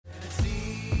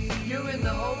in the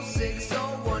whole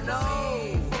 6010.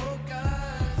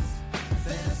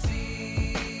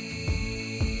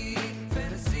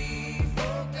 Fantasy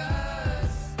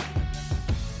Focus.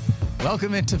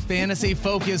 Welcome into Fantasy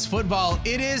Focus Football.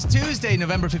 It is Tuesday,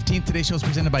 November 15th. Today's show is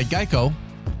presented by Geico.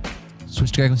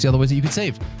 Switch to Geico and see all the ways that you can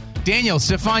save. Daniel,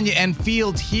 Stefania, and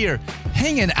Field here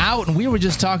hanging out, and we were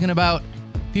just talking about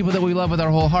people that we love with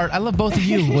our whole heart. I love both of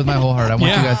you with my whole heart. I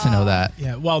want you guys to know that.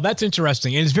 Yeah, well, that's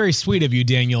interesting. And it's very sweet of you,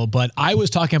 Daniel, but I was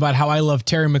talking about how I love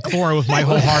Terry McLaurin with my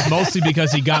whole heart, mostly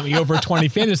because he got me over 20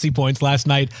 fantasy points last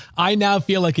night. I now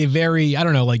feel like a very, I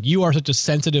don't know, like you are such a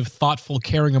sensitive, thoughtful,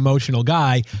 caring, emotional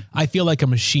guy. I feel like a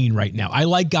machine right now. I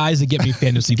like guys that get me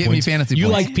fantasy points. Me fantasy you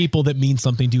points. like people that mean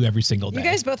something to you every single day. You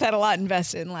guys both had a lot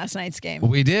invested in last night's game.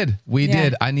 We did. We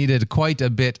did. I needed quite a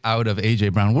bit out of A.J.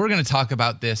 Brown. We're going to talk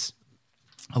about this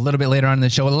a little bit later on in the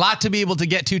show. A lot to be able to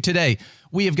get to today.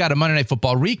 We have got a Monday Night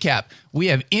Football recap. We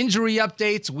have injury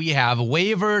updates. We have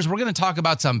waivers. We're going to talk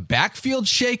about some backfield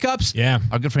shakeups. Yeah.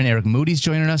 Our good friend Eric Moody's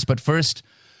joining us. But first,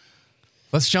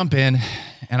 let's jump in.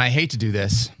 And I hate to do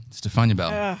this. Stefania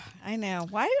Bell. I know.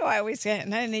 Why do I always get?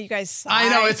 And I know you guys sigh. I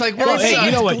know. It's like, Well, hey,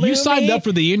 you know what? You signed up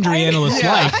for the injury analyst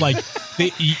life. Like,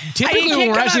 typically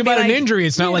when we're asking about an injury,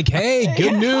 it's not like, hey,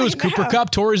 good news. Cooper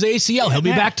Kupp tore his ACL. He'll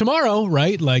be back tomorrow,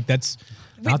 right? Like, that's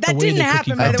not that the way didn't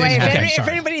happen, by the way. If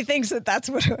Sorry. anybody thinks that that's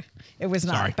what it was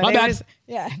not. Sorry. But My it bad. was,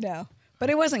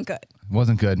 but it wasn't good.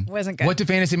 Wasn't good. Wasn't good. What do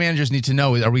fantasy managers need to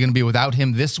know? Are we going to be without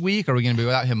him this week? Are we going to be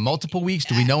without him multiple weeks?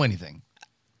 Do we know anything?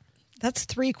 That's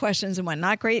 3 questions in one.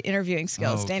 Not great interviewing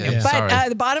skills, Oh, okay. Daniel. Yeah. But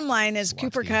the bottom line is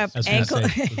Cooper Kupp ankle.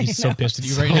 He's so pissed at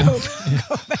you right now.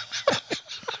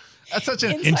 That's such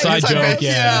an Inside joke,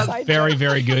 yeah. Inside Very, joke.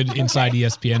 very good inside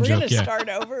ESPN We're joke, going to yeah. start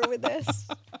over with this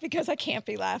because I can't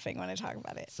be laughing when I talk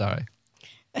about it. Sorry.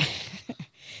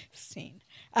 Scene.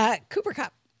 Cooper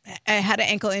Kupp had an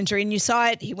ankle injury, and you saw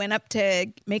it. He went up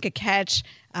to make a catch,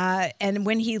 and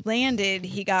when he landed,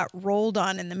 he got rolled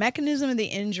on. And the mechanism of the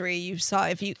injury, you saw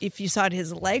if you saw it,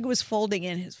 his leg was folding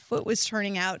in, his foot was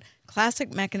turning out.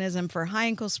 Classic mechanism for high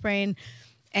ankle sprain.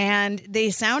 And they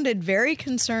sounded very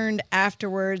concerned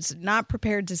afterwards, not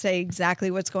prepared to say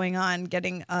exactly what's going on,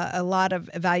 getting a lot of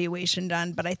evaluation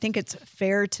done. But I think it's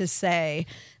fair to say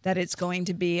that it's going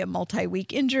to be a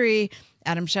multi-week injury.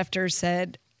 Adam Schefter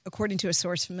said, according to a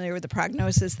source familiar with the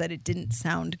prognosis, that it didn't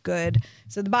sound good.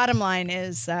 So the bottom line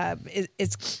is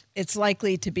it's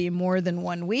likely to be more than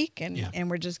 1 week, and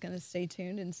we're just going to stay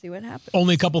tuned and see what happens.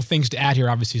 Only a couple things to add here.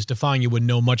 Obviously, Stefania would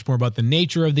know much more about the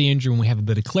nature of the injury when we have a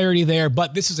bit of clarity there.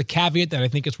 But this is a caveat that I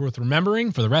think is worth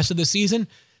remembering for the rest of the season.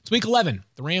 It's week 11.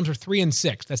 The Rams are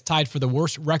 3-6. That's tied for the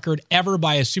worst record ever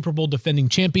by a Super Bowl defending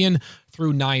champion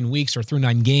through 9 weeks, or through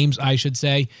 9 games, I should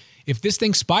say. If this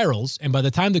thing spirals, and by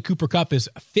the time the Cooper Kupp is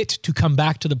fit to come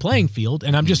back to the playing field,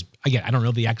 and I'm just, again, I don't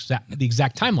know the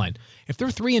exact timeline. If they're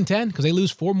 3-10 because they lose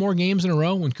 4 more games in a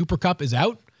row when Cooper Kupp is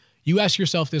out, you ask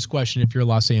yourself this question if you're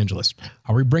Los Angeles.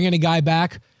 Are we bringing a guy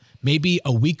back maybe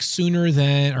a week sooner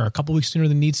than, or a couple weeks sooner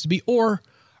than needs to be, or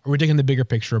are we taking the bigger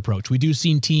picture approach? We do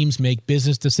see teams make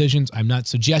business decisions. I'm not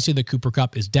suggesting that Cooper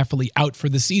Kupp is definitely out for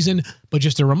the season, but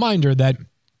just a reminder that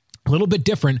a little bit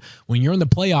different when you're in the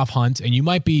playoff hunt and you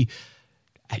might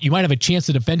have a chance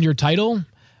to defend your title.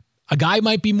 A guy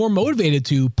might be more motivated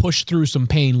to push through some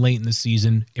pain late in the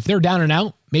season. If they're down and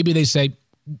out, maybe they say,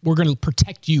 we're going to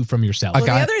protect you from yourself. Well,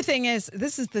 the other thing is,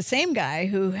 this is the same guy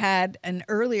who had an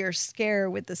earlier scare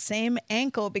with the same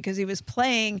ankle because he was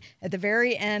playing at the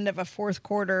very end of a fourth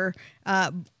quarter.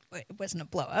 It wasn't a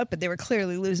blowout, but they were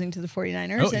clearly losing to the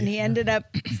 49ers, and he ended up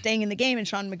staying in the game, and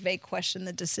Sean McVay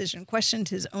questioned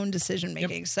his own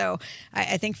decision-making. Yep. So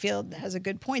I think Field has a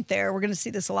good point there. We're going to see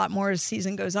this a lot more as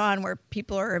season goes on, where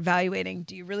people are evaluating,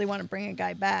 do you really want to bring a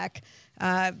guy back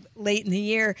late in the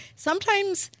year?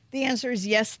 Sometimes the answer is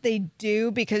yes, they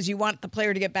do, because you want the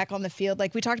player to get back on the field.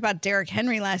 Like we talked about Derrick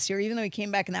Henry last year, even though he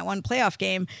came back in that one playoff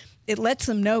game, it lets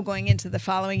them know going into the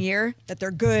following year that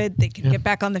they're good, they can get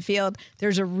back on the field.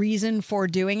 There's a reason for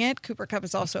doing it. Cooper Kupp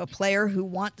is also a player who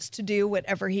wants to do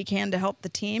whatever he can to help the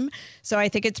team. So I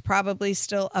think it's probably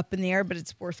still up in the air, but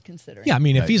it's worth considering. Yeah, I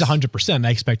mean, if he's 100%, I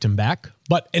expect him back.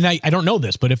 But, and I don't know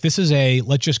this, but if this is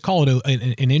let's just call it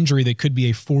an injury that could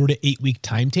be a 4 to 8 week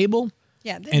timetable.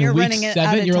 Yeah, then and you're week running it 7,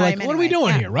 out of you're time like, anyway. what are we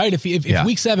doing here, right? If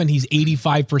week 7 he's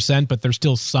 85%, but there's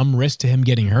still some risk to him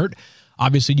getting hurt,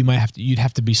 obviously you'd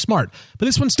have to be smart. But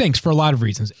this one stinks for a lot of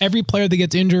reasons. Every player that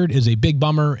gets injured is a big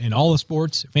bummer in all the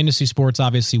sports. Fantasy sports,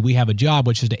 obviously, we have a job,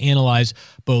 which is to analyze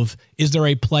both, is there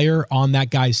a player on that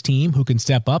guy's team who can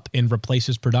step up and replace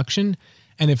his production?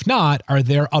 And if not, are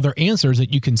there other answers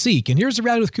that you can seek? And here's the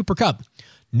reality with Cooper Kupp.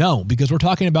 No, because we're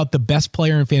talking about the best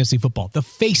player in fantasy football, the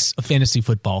face of fantasy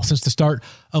football since the start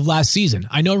of last season.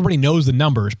 I know everybody knows the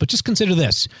numbers, but just consider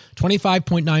this.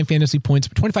 25.9 fantasy points,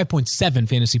 25.7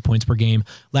 fantasy points per game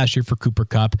last year for Cooper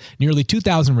Kupp, nearly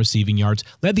 2,000 receiving yards,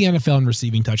 led the NFL in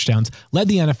receiving touchdowns, led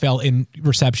the NFL in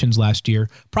receptions last year.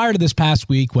 Prior to this past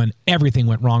week when everything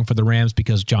went wrong for the Rams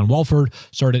because John Wolford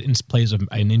started in place of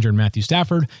an injured Matthew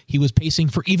Stafford, he was pacing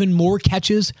for even more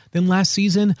catches than last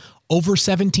season. Over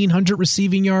 1,700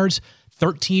 receiving yards,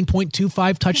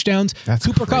 13.25 touchdowns.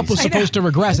 Cooper Kupp was supposed to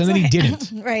regress, and then he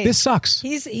didn't. Right. This sucks.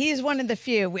 He's one of the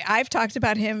few. I've talked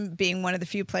about him being one of the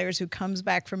few players who comes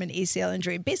back from an ACL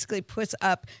injury, basically puts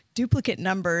up duplicate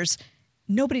numbers.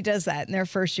 Nobody does that in their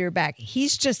first year back.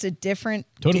 He's just a different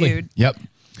dude. Yep.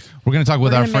 We're going to talk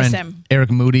with our friend Eric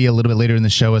Moody a little bit later in the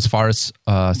show as far as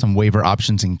some waiver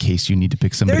options in case you need to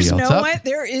pick somebody else up.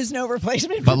 There is no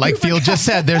replacement. But like Field just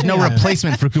said, there's no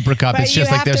replacement for Cooper Kupp. It's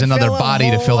just like there's another body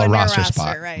to fill a roster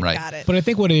spot. Right. Got it. But I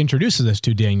think what it introduces us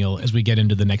to, Daniel, as we get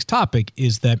into the next topic,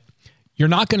 is that you're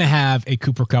not going to have a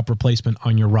Cooper Kupp replacement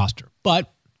on your roster.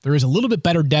 But there is a little bit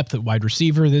better depth at wide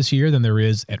receiver this year than there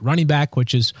is at running back,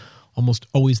 which is almost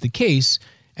always the case.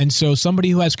 And so somebody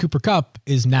who has Cooper Kupp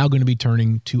is now going to be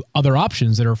turning to other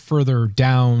options that are further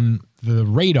down the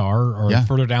radar or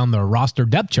further down the roster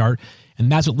depth chart.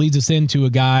 And that's what leads us into a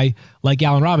guy like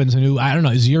Allen Robinson, who, I don't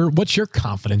know, what's your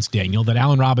confidence, Daniel, that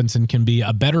Allen Robinson can be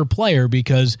a better player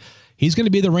because he's going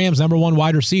to be the Rams' number one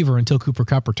wide receiver until Cooper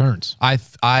Kupp returns?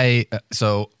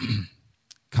 So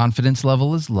confidence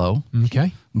level is low.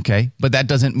 Okay. But that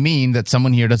doesn't mean that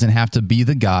someone here doesn't have to be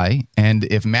the guy. And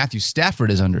if Matthew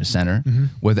Stafford is under center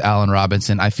with Allen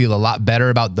Robinson, I feel a lot better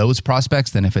about those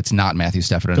prospects than if it's not Matthew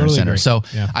Stafford under center. Agree. So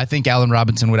I think Allen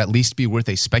Robinson would at least be worth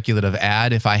a speculative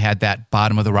add if I had that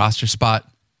bottom of the roster spot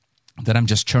that I'm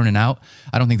just churning out.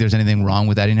 I don't think there's anything wrong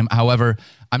with adding him. However,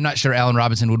 I'm not sure Allen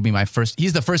Robinson would be my first.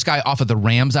 He's the first guy off of the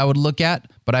Rams I would look at,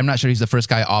 but I'm not sure he's the first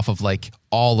guy off of like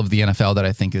all of the NFL that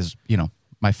I think is,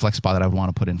 my flex spot that I would want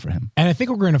to put in for him. And I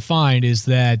think what we're going to find is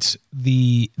that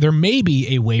there may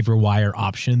be a waiver wire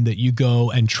option that you go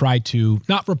and try to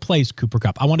not replace Cooper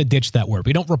Kupp. I want to ditch that word.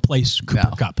 We don't replace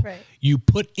Cooper Kupp. Right. You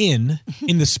put in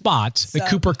the spot that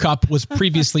Cooper Kupp was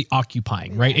previously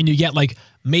occupying, right? And you get like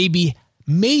maybe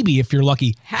if you're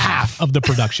lucky, half of the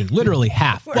production, literally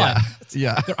half. But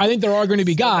I think there are going to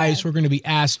be guys who are going to be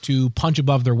asked to punch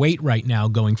above their weight right now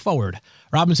going forward.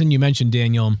 Robinson, you mentioned,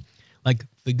 Daniel, like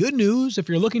the good news, if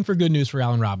you're looking for good news for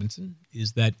Allen Robinson,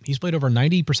 is that he's played over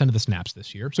 90% of the snaps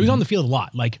this year. So he's on the field a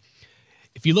lot. Like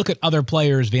if you look at other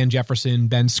players, Van Jefferson,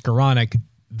 Ben Skoranek,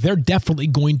 they're definitely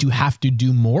going to have to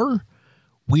do more.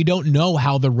 We don't know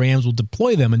how the Rams will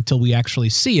deploy them until we actually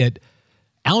see it.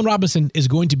 Allen Robinson is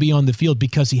going to be on the field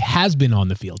because he has been on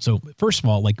the field. So first of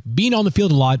all, like being on the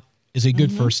field a lot is a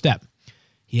good first step.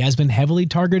 He has been heavily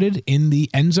targeted in the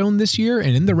end zone this year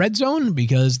and in the red zone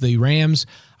because the Rams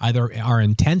either are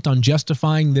intent on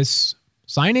justifying this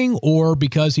signing or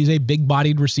because he's a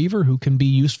big-bodied receiver who can be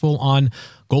useful on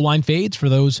goal line fades for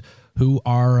those who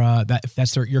are if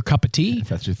that's your cup of tea. If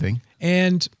that's your thing.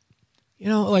 And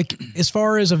like as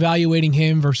far as evaluating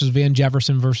him versus Van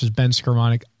Jefferson versus Ben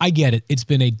Skoranek, I get it. It's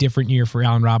been a different year for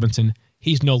Allen Robinson.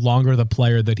 He's no longer the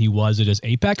player that he was at his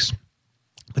apex,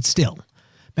 but still,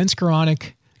 Ben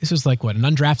Skoranek. This is like, an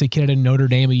undrafted kid at Notre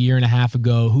Dame a year and a half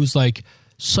ago who's like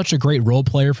such a great role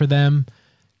player for them.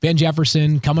 Van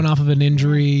Jefferson coming off of an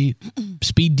injury,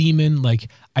 speed demon. Like,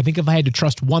 I think if I had to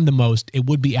trust one the most, it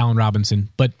would be Allen Robinson,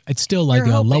 but it's still like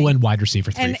a low-end wide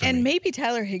receiver 3 for me. And maybe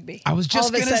Tyler Higbee. I was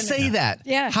just going to say that.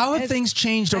 Yeah. How have things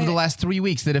changed over the last 3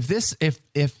 weeks that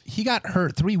if he got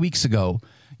hurt 3 weeks ago,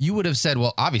 you would have said,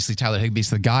 well, obviously Tyler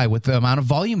Higbee's the guy with the amount of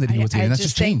volume that he was getting. That's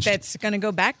just changed. I think that's going to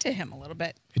go back to him a little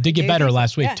bit. It did get better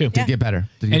last week, too. Did get better.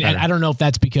 And I don't know if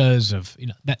that's because of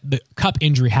that the Kupp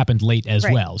injury happened late as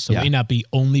well, so it may not be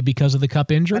only because of the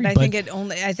Kupp injury. But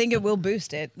I think it will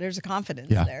boost it. There's a confidence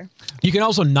there. You can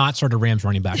also not start a Rams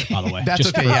running back, by the way. That's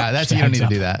okay. That's you don't need to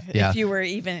do that. Yeah. If you were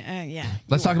even,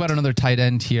 Let's talk about another tight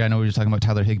end here. I know we were talking about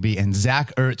Tyler Higbee and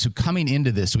Zach Ertz, who coming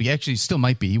into this, we actually still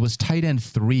might be. He was tight end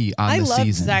 3 on the season. I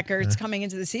loved Zach Ertz coming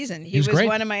into the season. He was great.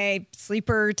 one of my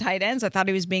sleeper tight ends. I thought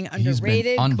he was being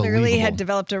underrated. Unbelievable. Clearly had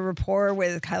developed a rapport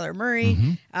with Kyler Murray.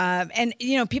 And,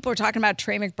 people were talking about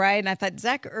Trey McBride, and I thought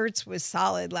Zach Ertz was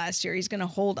solid last year. He's going to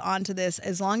hold on to this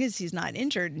as long as he's not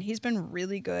injured, and he's been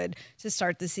really good to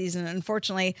start the season.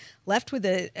 Unfortunately, left with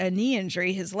a knee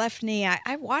injury, his left knee.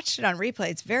 I watched it on replay.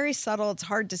 It's very subtle. It's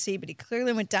hard to see, but he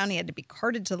clearly went down. He had to be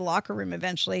carted to the locker room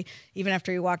eventually, even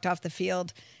after he walked off the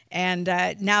field. And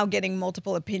now getting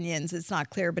multiple opinions. It's not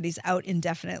clear, but he's out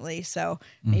indefinitely. So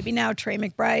maybe now Trey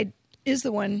McBride is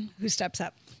the one who steps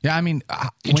up. Yeah, I mean,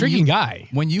 Intriguing guy.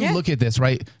 When you Yeah. look at this,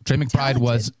 right? Trey McBride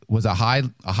Talented. was a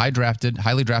highly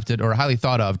drafted, or a highly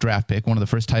thought of draft pick, one of the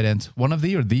first tight ends, or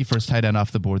the first tight end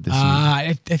off the board this year.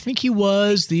 I think he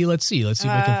was the. Let's see if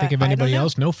I can think of I don't anybody know.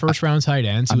 else. No first round tight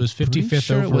ends. He was 55th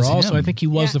sure it was overall, so him. I think he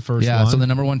was Yeah. the first Yeah, one. so the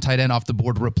number one tight end off the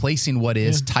board, replacing what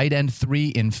is tight end 3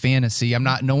 in fantasy.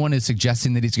 No one is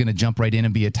suggesting that he's going to jump right in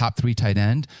and be a top 3 tight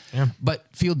end. Yeah. But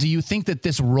Field, do you think that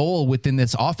this role within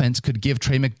this offense could give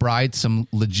Trey McBride some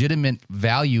legitimate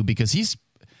value, because he's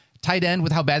tight end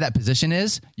with how bad that position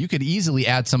is? You could easily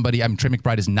add somebody. I mean, Trey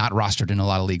McBride is not rostered in a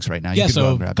lot of leagues right now. You Yeah, could go so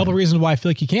and a grab couple him. of reasons why I feel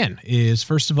like you can is,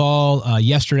 first of all,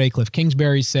 yesterday Cliff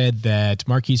Kingsbury said that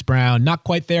Marquise Brown, not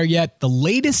quite there yet. The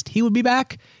latest he would be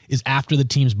back is after the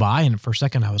team's bye. And for a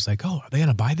second, I was like, oh, are they going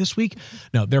to bye this week?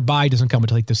 No, their bye doesn't come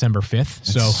until like December 5th.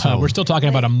 So we're still talking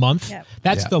about a month. Yep.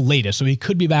 That's Yeah. the latest. So he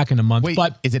could be back in a month. Wait,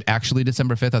 but is it actually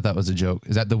December 5th? I thought it was a joke.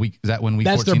 Is that the week? Is that when week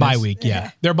that's 14 their bye is? week.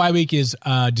 Yeah. Their bye week is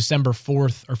December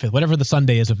 4th or 5th, whatever the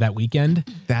Sunday is of that weekend.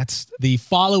 That's The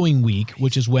following week,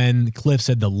 which is when Cliff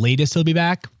said the latest he'll be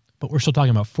back, but we're still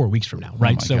talking about 4 weeks from now,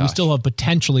 right? my So we gosh. still have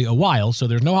potentially a while. So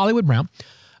there's no Hollywood Brown.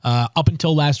 Up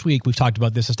until last week, we've talked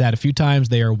about this stat a few times.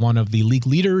 They are one of the league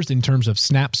leaders in terms of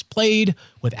snaps played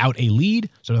without a lead.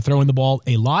 So they're throwing the ball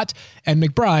a lot. And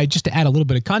McBride, just to add a little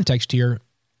bit of context here,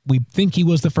 we think he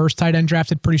was the first tight end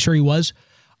drafted. Pretty sure he was.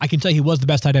 I can tell you he was the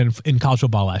best tight end in college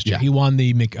football last year. Yeah. He won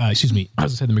the I was going to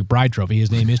say the McBride Trophy.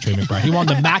 His name is Trey McBride. He won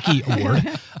the Mackey Award,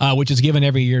 which is given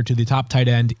every year to the top tight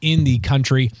end in the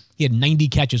country. He had 90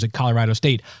 catches at Colorado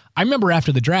State. I remember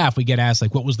after the draft, we get asked,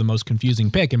 like, what was the most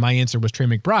confusing pick? And my answer was Trey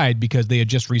McBride, because they had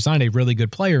just re-signed a really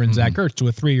good player in Zach Ertz to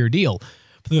a 3-year deal.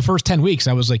 For the first 10 weeks,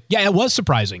 I was like, yeah, it was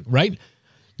surprising, right?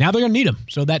 Now they're going to need him.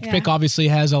 So that Yeah. pick obviously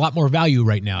has a lot more value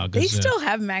right now. They still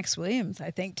have Max Williams,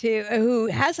 I think, too, who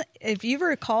has, if you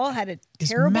recall, had a Is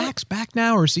terrible. Max back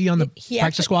now, or is he on the He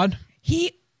practice actually- squad?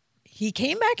 He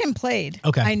came back and played.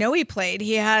 Okay. I know he played.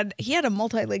 He had a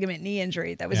multi-ligament knee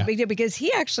injury. That was Yeah. a big deal, because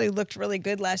he actually looked really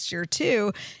good last year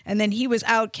too. And then he was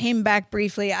out, came back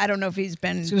briefly. I don't know if he's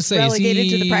been gonna say, is relegated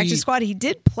to the he- practice squad. He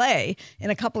did play in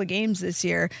a couple of games this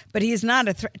year, but he's not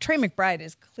a Trey McBride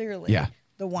is clearly Yeah.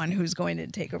 the one who's going to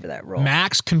take over that role.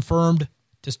 Max confirmed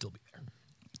to still be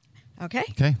there Okay.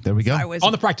 okay. There we go. I was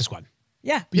on the practice squad.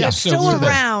 Yeah, Yeah, yeah, so still we're there.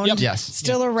 around. Yep. Yes.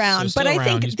 still Yeah. around. So still but I around.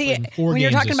 think He's played in 4 when you're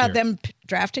games talking this about year. them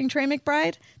drafting Trey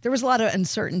McBride, there was a lot of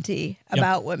uncertainty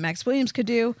about what Max Williams could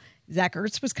do. Zach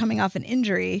Ertz was coming off an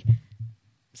injury,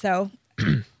 so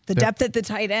the depth at the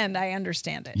tight end, I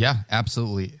understand it. Yeah,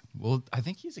 absolutely. Well, I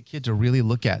think he's a kid to really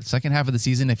look at. Second half of the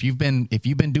season, if you've been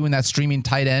doing that streaming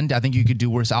tight end, I think you could do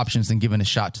worse options than giving a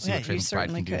shot to see Yeah, what Trey you McBride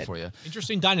certainly can do could. for you.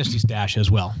 Interesting dynasty stash as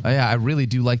well. Oh, yeah, I really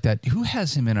do like that. Who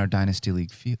has him in our dynasty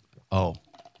league? Oh,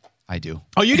 I do.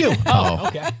 Oh, you do? Oh,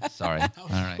 okay. Sorry. All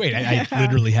right. Wait, I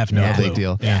literally have no Yeah. clue. Big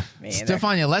deal. Yeah. Me either.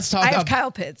 Stefania, let's talk I have about.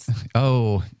 Kyle Pitts.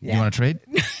 Oh, you Yeah. want to trade?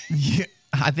 Yeah,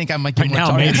 I think I might get Right more now,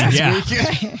 targets maybe, this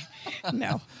yeah. week.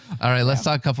 No. All right, let's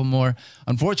talk a couple more.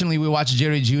 Unfortunately, we watched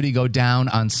Jerry Jeudy go down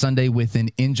on Sunday with an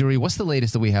injury. What's the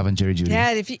latest that we have on Jerry Jeudy?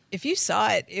 Yeah, if you saw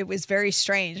it, it was very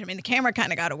strange. I mean, the camera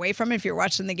kind of got away from him. If you're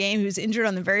watching the game, he was injured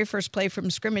on the very first play from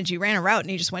scrimmage. He ran a route and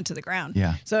he just went to the ground.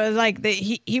 Yeah. So it was like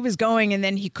he was going and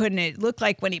then he couldn't. It looked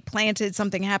like when he planted,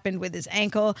 something happened with his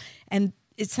ankle, and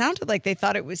it sounded like they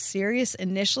thought it was serious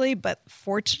initially, but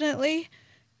fortunately,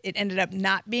 it ended up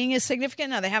not being as significant.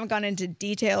 Now, they haven't gone into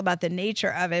detail about the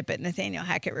nature of it, but Nathaniel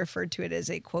Hackett referred to it as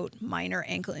a, quote, minor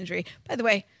ankle injury. By the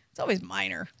way, it's always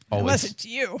minor, unless Always. it's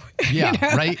you.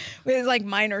 Yeah, right? It's like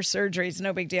minor surgeries,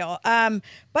 no big deal.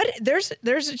 But there's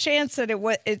a chance that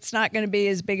it's not going to be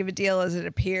as big of a deal as it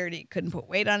appeared. He couldn't put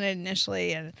weight on it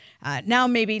initially, and now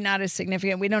maybe not as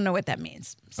significant. We don't know what that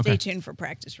means. Stay tuned for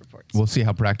practice reports. We'll see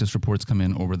how practice reports come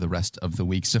in over the rest of the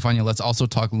week. Stefania, let's also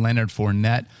talk Leonard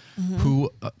Fournette,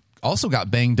 who also got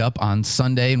banged up on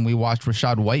Sunday, and we watched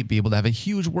Rachaad White be able to have a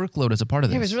huge workload as a part of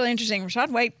this. It was really interesting. Rachaad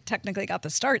White technically got the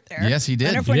start there. Yes, he did.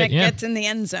 Leonard He Fournette did, yeah. gets in the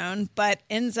end zone, but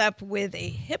ends up with a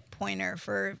hip pointer.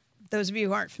 For those of you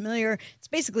who aren't familiar, it's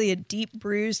basically a deep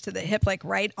bruise to the hip, like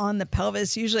right on the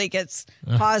pelvis. Usually it gets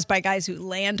caused by guys who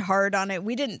land hard on it.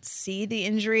 We didn't see the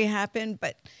injury happen,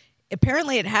 but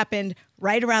apparently it happened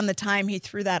right around the time he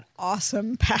threw that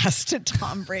awesome pass to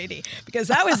Tom Brady, because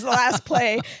that was the last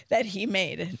play that he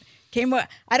made.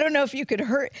 I don't know if you could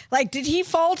hurt. Like, did he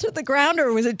fall to the ground,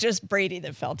 or was it just Brady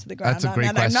that fell to the ground? That's a great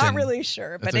I'm not question. really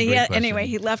sure. That's But a great anyway, question.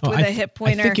 he left with a hip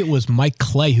pointer. I think it was Mike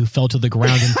Clay who fell to the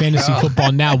ground in fantasy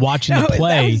football now watching No, the that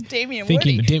play. was Damian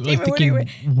thinking, Woody. Damian thinking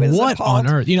Woody was what appalled.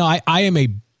 on earth? You know, I am a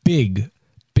big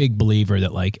believer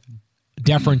that, like,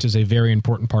 deference is a very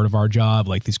important part of our job.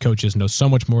 Like, these coaches know so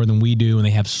much more than we do, and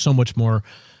they have so much more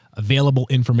available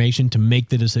information to make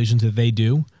the decisions that they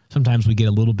do. Sometimes we get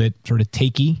a little bit sort of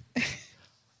takey.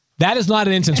 That is not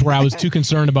an instance where I was too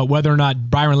concerned about whether or not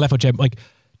Byron Leftwich, like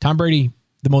Tom Brady,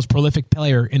 the most prolific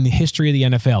player in the history of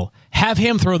the NFL, have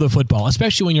him throw the football,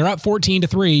 especially when you're up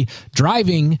 14-3,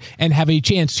 driving and have a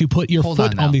chance to put your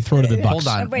foot on the throat of the Bucs. Hold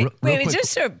on. Wait, Real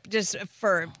quick. just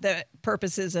for the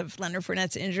purposes of Leonard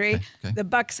Fournette's injury, Okay. the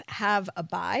Bucs have a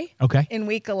bye Okay. in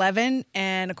Week 11,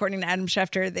 and according to Adam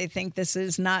Schefter, they think this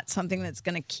is not something that's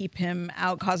going to keep him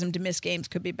out, cause him to miss games.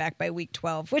 Could be back by Week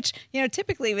 12, which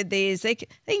typically with these they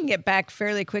can get back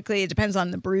fairly quickly. It depends on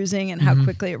the bruising and how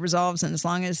quickly it resolves, and as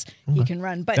long as he can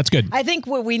run. But That's good. I think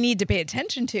what we need to pay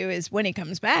attention to is when he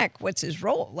comes back, what's his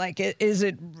role? Like, is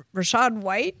it Rashad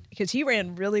White? Because he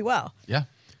ran really well. Yeah.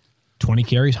 20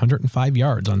 carries, 105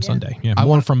 yards on Sunday. Yeah,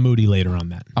 more from Moody later on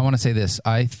that. I want to say this.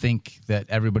 I think that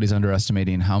everybody's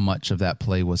underestimating how much of that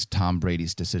play was Tom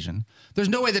Brady's decision. There's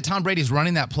no way that Tom Brady's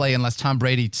running that play unless Tom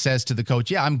Brady says to the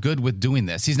coach, yeah, I'm good with doing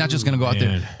this. He's not just going to go out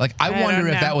there. Like, I wonder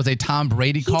if that was a Tom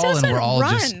Brady call, He and we're all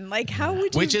run. just... Like, how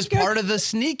would you Which is go- part of the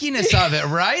sneakiness of it,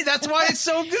 right? That's why it's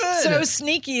so good. so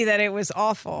sneaky that it was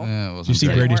awful. Did you see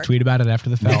Brady's tweet about it after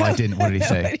the fact? No, I didn't. What did he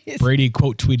say? Brady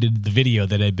quote tweeted the video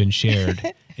that had been shared,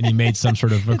 and he made some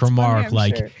sort of a remark I'm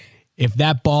like, sure. if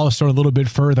that ball is sort of a little bit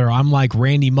further, I'm like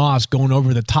Randy Moss going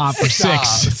over the top for Stop.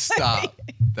 6. Stop.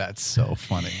 That's so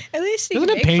funny. At least he Doesn't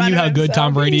can it make pain fun you of how good himself.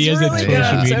 Tom Brady He's is really at good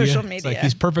on social social media? It's media. like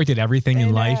he's perfect at everything in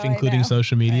I life, know, I including know.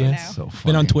 social media. I know. So funny.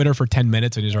 Been on Twitter for 10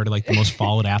 minutes and he's already like the most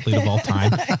followed athlete of all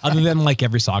time. Other than like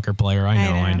every soccer player.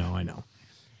 I know.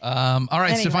 All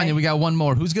right, Anyway. Stefania, we got one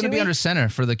more. Who's going to Do be we? under center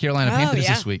for the Carolina Panthers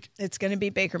this week? It's going to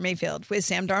be Baker Mayfield with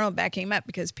Sam Darnold backing him up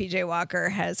because PJ Walker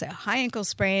has a high ankle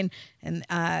sprain, and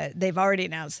they've already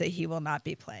announced that he will not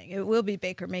be playing. It will be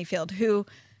Baker Mayfield, who,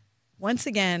 once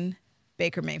again,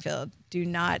 Baker Mayfield, do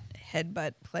not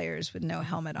headbutt players with no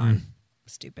helmet on.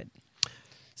 Stupid.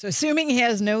 So assuming he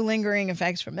has no lingering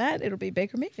effects from that, it'll be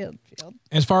Baker Mayfield.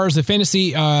 As far as the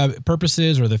fantasy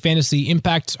purposes or the fantasy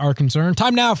impacts are concerned,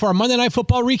 time now for our Monday Night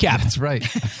Football recap. That's right.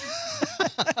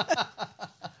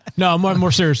 No,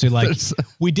 more seriously, like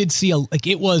we did see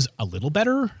it was a little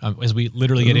better as we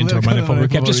literally get into our Monday Night Football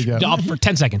recap. Just for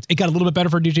 10 seconds, it got a little bit better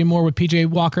for DJ Moore with PJ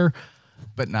Walker,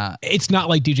 but not. It's not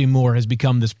like DJ Moore has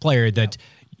become this player that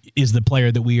is the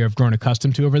player that we have grown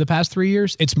accustomed to over the past 3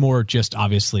 years. It's more just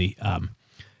obviously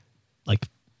like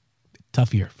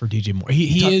tough year for DJ Moore.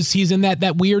 He's in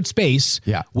that weird space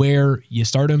where you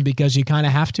start him because you kind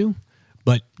of have to,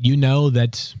 but you know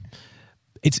that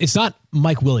it's not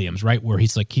Mike Williams, right? Where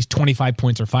he's 25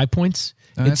 points or 5 points.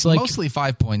 It's like mostly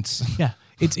 5 points. Yeah.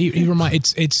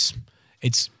 It's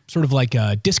sort of like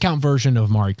a discount version of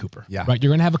Amari Cooper. Yeah. Right.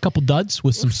 You're going to have a couple duds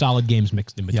with some solid games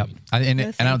mixed in between.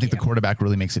 And I don't think the quarterback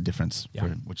really makes a difference,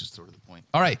 which is sort of the point.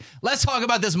 All right, let's talk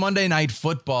about this Monday Night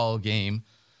Football game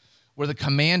where the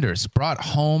Commanders brought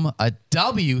home a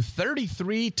W,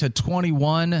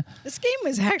 33-21. This game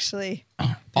was actually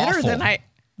better than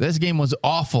This game was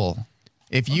awful.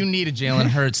 If you needed Jalen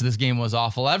Hurts, this game was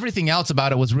awful. Everything else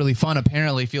about it was really fun.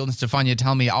 Apparently, Field and Stefania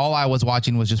tell me all I was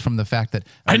watching was just from the fact that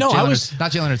not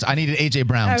Jalen Hurts. I needed AJ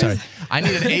Brown. I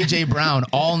needed AJ Brown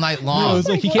all night long. I was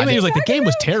like, he came in. He was like, the game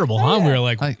was terrible, huh? And we were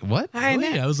like, what? I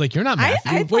know. I was like, you're not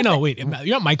Matthew. Wait, you're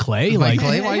not Mike Clay. Mike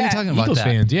Clay? Why are you talking about Eagles that?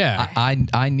 fans, yeah.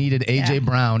 I needed AJ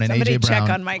Brown and Somebody AJ Brown. check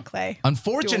on Mike Clay.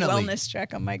 Unfortunately, do a wellness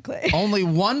check on Mike Clay. Only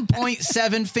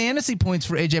 1.7 fantasy points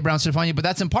for AJ Brown, Stefania, but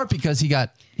that's in part because he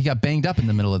got banged up in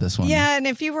the middle of this one. Yeah, and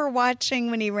if you were watching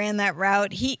when he ran that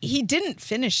route, he didn't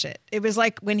finish it. It was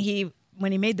like when he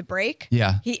made the break.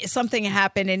 Yeah. Something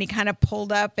happened and he kind of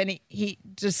pulled up and he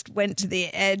just went to the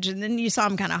edge, and then you saw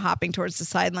him kind of hopping towards the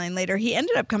sideline later. He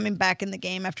ended up coming back in the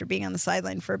game after being on the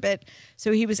sideline for a bit,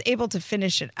 so he was able to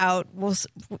finish it out. We'll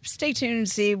stay tuned and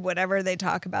see whatever they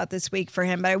talk about this week for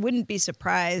him, but I wouldn't be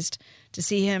surprised to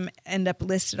see him end up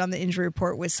listed on the injury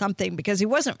report with something, because he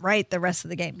wasn't right the rest of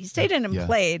the game. He stayed in and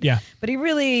played, but he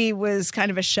really was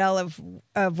kind of a shell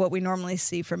of what we normally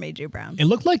see from A.J. Brown. It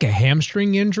looked like a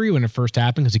hamstring injury when it first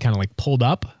happened because he kind of like pulled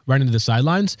up right into the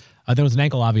sidelines. There was an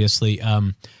ankle, obviously.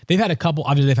 They've had a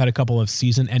couple of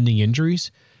season-ending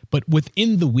injuries, but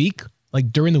within the week,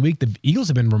 like during the week, the Eagles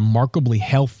have been remarkably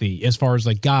healthy as far as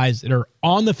like guys that are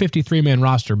on the 53-man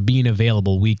roster being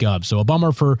available week of. So a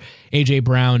bummer for A.J.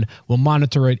 Brown. We'll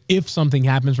monitor it. If something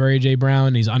happens for A.J. Brown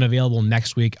and he's unavailable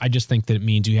next week, I just think that it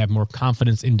means you have more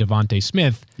confidence in Devontae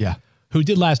Smith, who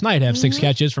did last night have 6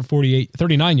 catches for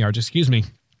 39 yards,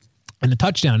 and a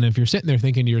touchdown. And if you're sitting there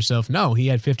thinking to yourself, no, he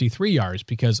had 53 yards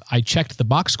because I checked the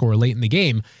box score late in the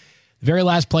game, Very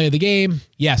last play of the game,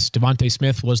 yes, Devontae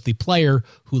Smith was the player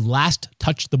who last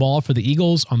touched the ball for the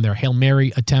Eagles on their Hail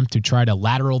Mary attempt to try to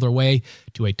lateral their way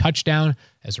to a touchdown.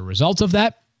 As a result of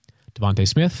that, Devontae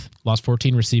Smith lost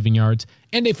 14 receiving yards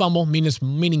and a fumble,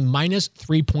 meaning minus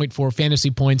 3.4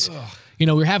 fantasy points. Ugh. You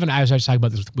know, I was talking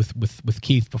about this with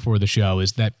Keith before the show,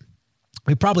 is that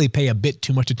we probably pay a bit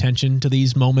too much attention to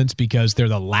these moments because they're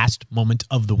the last moment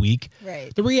of the week.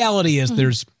 Right. The reality is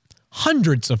there's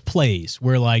hundreds of plays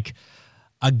where like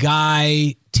a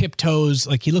guy tiptoes,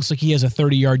 like he looks like he has a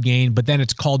 30-yard gain, but then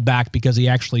it's called back because he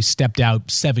actually stepped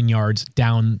out 7 yards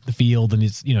down the field and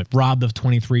is, robbed of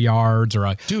 23 yards, or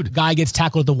a guy gets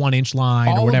tackled at the 1-inch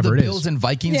line or whatever all it of is. the Bills and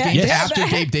Vikings games after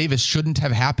Gabe Davis shouldn't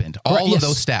have happened. All of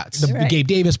those stats. The Gabe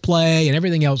Davis play and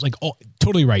everything else,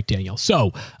 totally right, Daniel.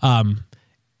 So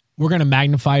we're going to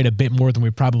magnify it a bit more than we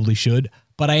probably should.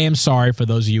 But I am sorry for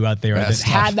those of you out there that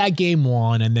had that game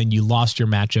won and then you lost your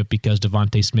matchup because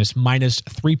Devontae Smith minus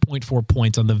 3.4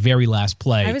 points on the very last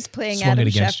play. I was playing Adam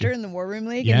Schefter in the War Room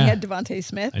League, and he had Devontae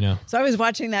Smith. I know. So I was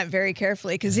watching that very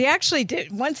carefully because he actually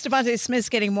did. Once Devontae Smith's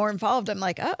getting more involved, I'm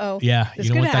like, uh-oh. Yeah, you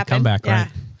don't want that comeback,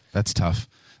 right? That's tough.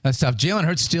 Jalen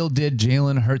Hurts still did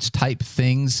Jalen Hurts type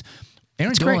things.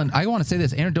 Aaron Dolan, I want to say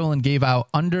this. Aaron Dolan gave out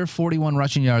under 41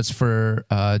 rushing yards for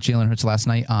Jalen Hurts last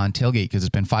night on tailgate because it's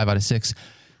been 5 out of 6.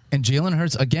 And Jalen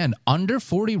Hurts, again, under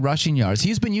 40 rushing yards.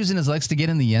 He's been using his legs to get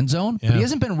in the end zone, but he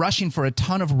hasn't been rushing for a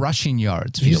ton of rushing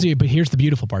yards. But here's the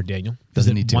beautiful part, Daniel.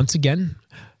 Doesn't need to. Once again,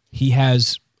 he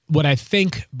has what I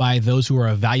think by those who are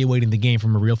evaluating the game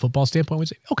from a real football standpoint would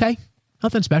say, okay,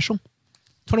 nothing special.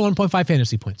 21.5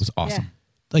 fantasy points. It was awesome. Yeah.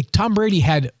 Like Tom Brady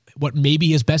had what maybe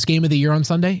his best game of the year on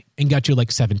Sunday and got you like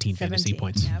 17 fantasy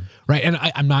points. Yep. Right. And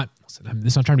I'm not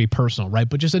trying to be personal, right?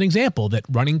 But just an example that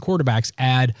running quarterbacks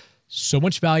add so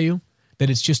much value that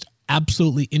it's just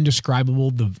absolutely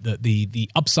indescribable, the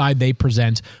upside they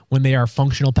present when they are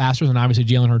functional passers. And obviously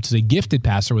Jalen Hurts is a gifted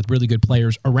passer with really good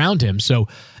players around him. So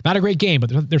not a great game,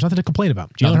 but there's nothing to complain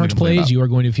about. Jalen Hurts plays, you are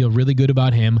going to feel really good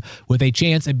about him with a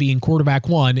chance at being quarterback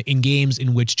one in games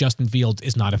in which Justin Fields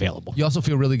is not available. You also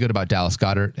feel really good about Dallas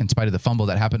Goedert in spite of the fumble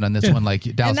that happened on this one. Like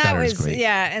Dallas Goedert is great.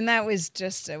 Yeah, and that was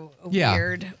just a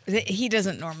weird. He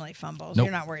doesn't normally fumble. Nope.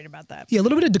 You're not worried about that. Yeah, a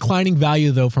little bit of declining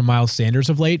value though from Miles Sanders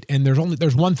of late, and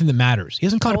there's one thing that matters. He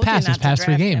hasn't caught a pass his past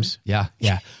 3 games. Yeah.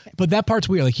 But that part's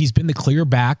weird. Like he's been the clear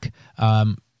back.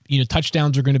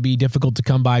 Touchdowns are going to be difficult to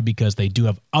come by because they do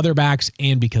have other backs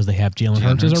and because they have Jalen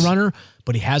Hurts as a runner.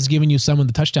 But he has given you some in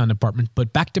the touchdown department.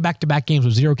 But back-to-back games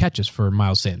with 0 catches for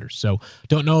Miles Sanders. So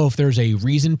don't know if there's a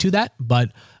reason to that.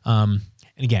 But and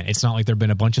again, it's not like there have been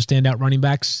a bunch of standout running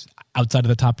backs outside of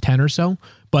the top 10 or so.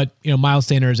 But Miles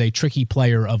Sanders is a tricky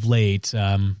player of late.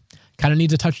 Kind of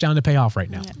needs a touchdown to pay off right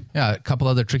now. Yeah, a couple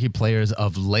other tricky players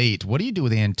of late. What do you do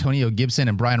with Antonio Gibson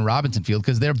and Brian Robinson field?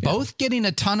 Because they're both getting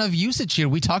a ton of usage here.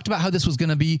 We talked about how this was going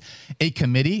to be a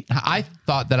committee. I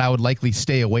thought that I would likely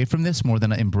stay away from this more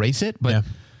than embrace it. But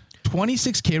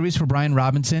 26 carries for Brian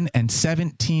Robinson and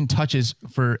 17 touches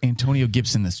for Antonio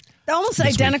Gibson this Almost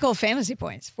identical fantasy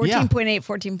points. 14.8,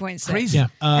 14.6. Crazy. Yeah.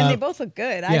 And they both look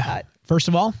good, I thought. First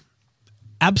of all,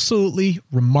 absolutely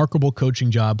remarkable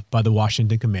coaching job by the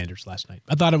Washington Commanders last night.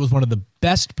 I thought it was one of the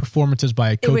best performances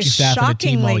by a coaching staff and a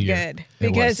team all year. It was shockingly good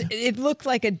because it looked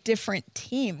like a different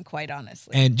team, quite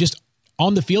honestly. And just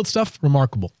on the field stuff,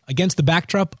 remarkable. Against the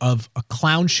backdrop of a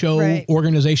clown show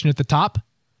organization at the top,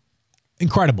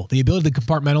 incredible. The ability to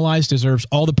compartmentalize deserves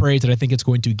all the praise that I think it's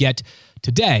going to get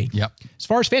today. Yep. As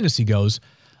far as fantasy goes,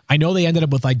 I know they ended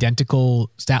up with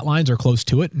identical stat lines or close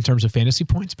to it in terms of fantasy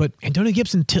points, but Antonio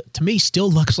Gibson, to me,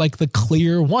 still looks like the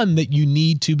clear one that you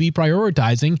need to be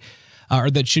prioritizing or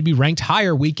that should be ranked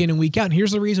higher week in and week out. And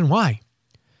here's the reason why.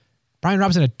 Brian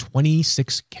Robinson had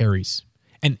 26 carries.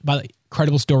 And by the way,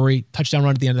 incredible story, touchdown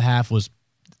run at the end of the half was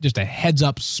just a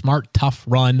heads-up, smart, tough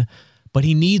run, but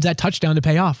he needs that touchdown to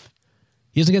pay off.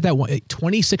 He doesn't get that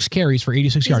 26 carries for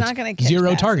 86 yards. He's not going to catch 0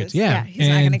 passes. targets. Yeah. He's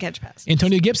not going to catch passes.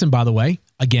 Antonio Gibson, by the way,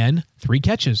 again, 3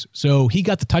 catches. So he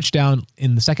got the touchdown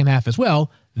in the second half as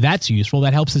well. That's useful.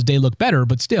 That helps his day look better.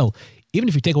 But still, even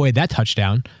if you take away that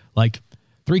touchdown, like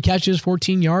 3 catches,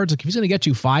 14 yards, like if he's going to get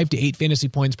you 5 to 8 fantasy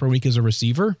points per week as a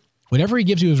receiver, whatever he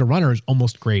gives you as a runner is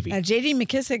almost gravy. J.D.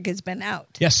 McKissick has been out.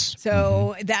 Yes.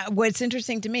 So that what's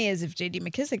interesting to me is if J.D.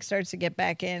 McKissick starts to get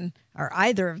back in, or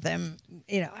either of them,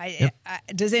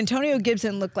 does Antonio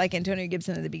Gibson look like Antonio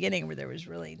Gibson at the beginning where there was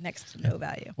really next to no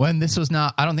value? When this was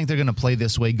not, I don't think they're going to play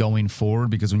this way going forward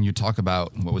because when you talk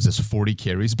about, 40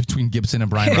 carries between Gibson and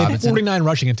Brian Robinson? 49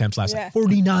 rushing attempts last night.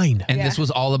 49. And this was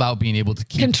all about being able to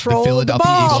keep Control the Philadelphia the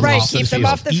ball, Eagles right? off Keep the them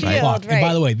field. off the field, right? And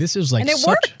by the way, this is like and it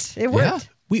worked. It worked. Yeah.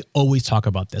 We always talk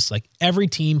about this. Like every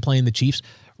team playing the Chiefs,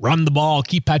 run the ball,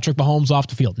 keep Patrick Mahomes off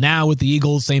the field. Now with the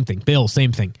Eagles, same thing. Bills,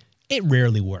 same thing. It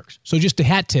rarely works. So just a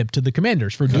hat tip to the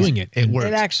Commanders for doing it. It worked.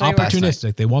 It actually works.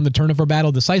 Opportunistic. They won the turnover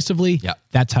battle decisively. Yep.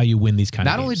 That's how you win these kind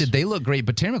of Not games. only did they look great,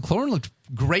 but Terry McLaurin looked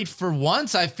great for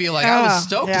once. I feel like I was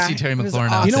stoked to see Terry it was McLaurin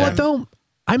out awesome. You know there. what though?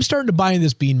 I'm starting to buy in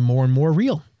this being more and more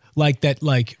real. Like that,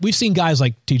 like we've seen guys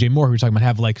like TJ Moore who we're talking about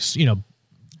have like,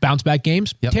 bounce back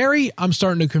games. Yep. Terry, I'm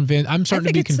starting to be convinced I think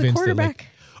that it's the quarterback.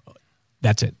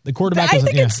 That's it. The quarterback I doesn't-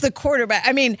 think yeah. it's the quarterback.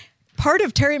 I mean, part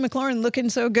of Terry McLaurin looking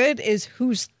so good is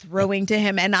who's throwing to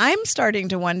him, and I'm starting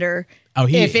to wonder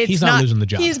if it's he's not losing the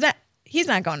job. He's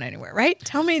not going anywhere, right?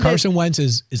 Tell me Carson Wentz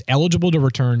is eligible to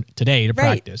return today to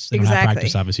Right, practice. They don't have exactly.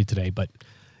 practice obviously today, but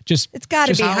just it's got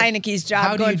to be how- Heineke's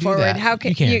how job do you going do forward. that? How can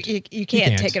You can't. you can't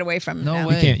can't. take it away from him? No now.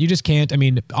 way. you just can't. I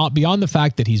mean, beyond the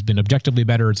fact that he's been objectively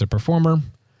better as a performer,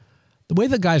 the way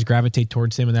the guys gravitate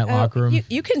towards him in that locker room.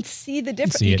 You can see the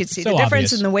difference. see You it. can see So the difference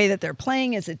obvious. in the way that they're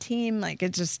playing as a team. Like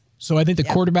it just So I think the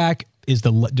quarterback is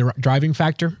the driving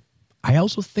factor. I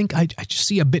also think I just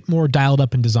see a bit more dialed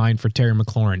up in design for Terry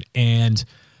McLaurin. And,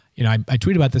 I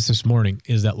tweeted about this morning,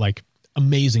 is that like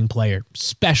amazing player,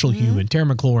 special human, Terry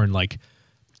McLaurin, like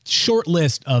short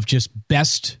list of just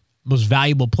best, most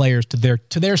valuable players to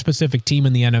their specific team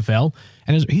in the NFL.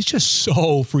 And he's just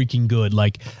so freaking good.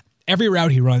 Like every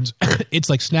route he runs,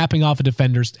 it's like snapping off a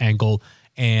defender's ankle.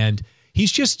 And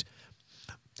he's just,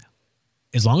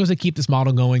 as long as they keep this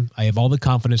model going, I have all the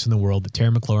confidence in the world that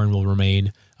Terry McLaurin will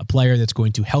remain a player that's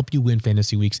going to help you win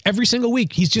fantasy weeks every single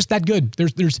week. He's just that good.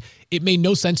 It made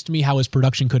no sense to me how his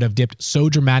production could have dipped so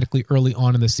dramatically early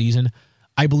on in the season.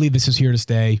 I believe this is here to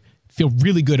stay. Feel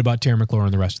really good about Terry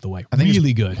McLaurin the rest of the way.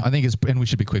 Really good. I think and we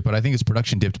should be quick, but I think his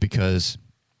production dipped because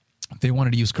they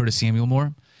wanted to use Curtis Samuel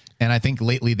more. And I think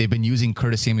lately they've been using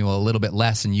Curtis Samuel a little bit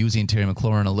less and using Terry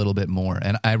McLaurin a little bit more.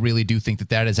 And I really do think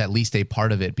that is at least a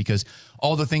part of it, because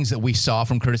all the things that we saw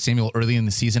from Curtis Samuel early in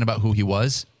the season about who he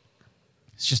was,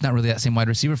 it's just not really that same wide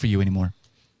receiver for you anymore.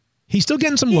 He's still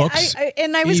getting some looks. I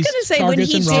was He's going to say when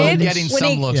targets he and did, runs. Getting when some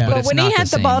he, looks, Yeah. but but it's when not he had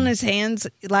the ball in same. his hands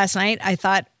last night, I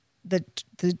thought the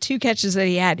two catches that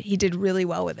he had, he did really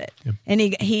well with it, and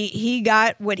he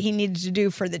got what he needed to do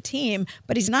for the team.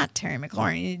 But he's not Terry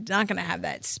McLaurin. He's not going to have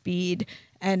that speed.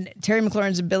 And Terry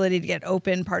McLaurin's ability to get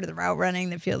open, part of the route running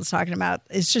that Field's talking about,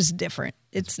 it's just different.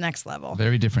 It's next level.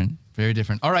 Very different. Very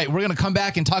different. All right, we're going to come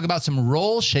back and talk about some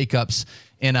role shakeups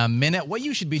in a minute, what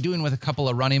you should be doing with a couple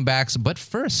of running backs. But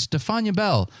first, Stefania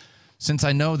Bell, since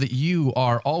I know that you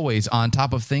are always on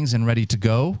top of things and ready to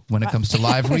go when it comes to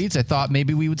live reads, I thought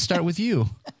maybe we would start with you.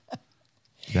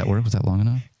 Did that work? Was that long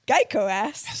enough? Geico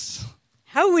asks,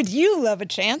 how would you love a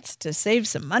chance to save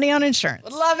some money on insurance?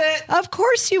 Love it. Of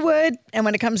course you would. And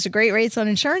when it comes to great rates on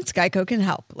insurance, Geico can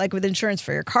help. Like with insurance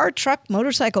for your car, truck,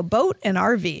 motorcycle, boat, and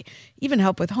RV. Even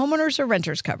help with homeowners or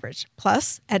renters coverage.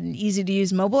 Plus, add an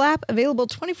easy-to-use mobile app, available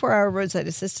 24-hour roadside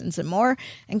assistance and more.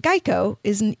 And Geico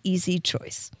is an easy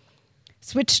choice.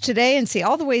 Switch today and see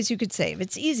all the ways you could save.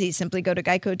 It's easy. Simply go to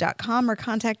geico.com or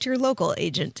contact your local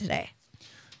agent today.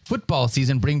 Football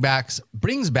season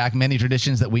brings back many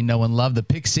traditions that we know and love. The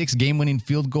pick six, game-winning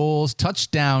field goals,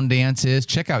 touchdown dances.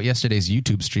 Check out yesterday's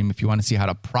YouTube stream if you want to see how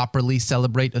to properly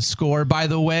celebrate a score, by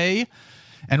the way.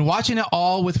 And watching it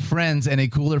all with friends and a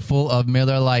cooler full of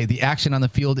Miller Lite. The action on the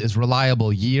field is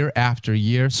reliable year after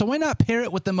year, so why not pair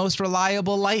it with the most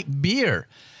reliable light beer?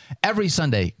 Every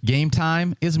Sunday, game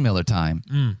time is Miller time.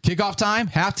 Kickoff time,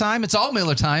 halftime, it's all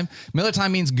Miller time. Miller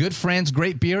time means good friends,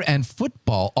 great beer, and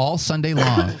football all Sunday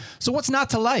long. So what's not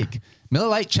to like? Miller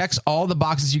Lite checks all the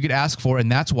boxes you could ask for, and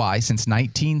that's why, since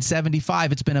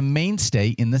 1975, it's been a mainstay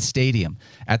in the stadium,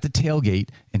 at the tailgate,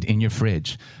 and in your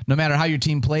fridge. No matter how your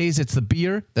team plays, it's the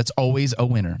beer that's always a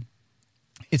winner.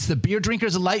 It's the Beer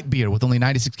Drinkers Light Beer with only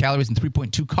 96 calories and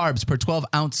 3.2 carbs per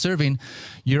 12-ounce serving.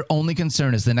 Your only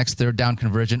concern is the next third down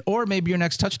conversion, or maybe your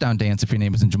next touchdown dance if your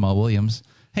name isn't Jamal Williams.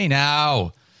 Hey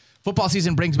now. Football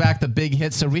season brings back the big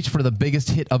hits, so reach for the biggest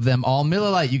hit of them all, Miller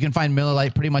Lite. You can find Miller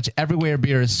Lite pretty much everywhere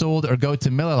beer is sold, or go to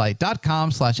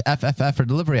MillerLite.com/FFF for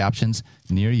delivery options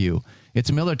near you. It's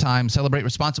Miller time. Celebrate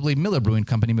responsibly. Miller Brewing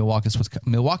Company, Milwaukee,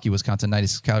 Wisconsin.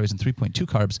 96 calories and 3.2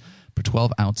 carbs per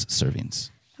 12-ounce servings.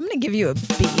 I'm going to give you a B.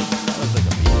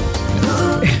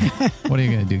 What are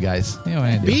you going to do, guys? You know what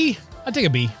I'm gonna do. B? I'll take a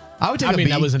B. I would take I a mean,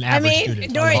 B. that was an I average mean,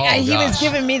 student. no, Oh, he was gosh.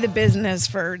 giving me the business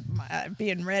for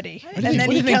being ready, and then what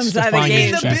do he you think comes out of the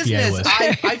Stefania's Give me gate. the GPA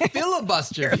business. was. I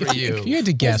filibuster for you. If you had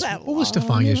to guess, that what was long?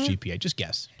 Stefania's GPA? Just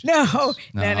guess. No, it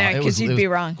because was- you'd it be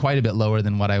was wrong. Quite a bit lower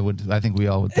than what I think we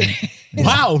all would think.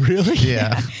 Wow, really?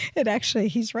 Yeah. It actually,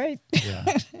 he's right.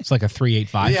 It's like a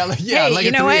 3.85. Yeah, like Hey,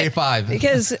 a 3.85.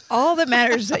 Because all that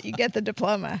matters is that you get the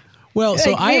diploma. Well,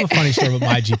 so Like, I have a funny story with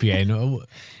my GPA.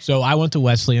 So I went to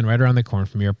Wesleyan, right around the corner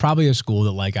from here. Probably a school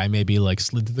that like I maybe like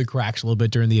slid through the cracks a little bit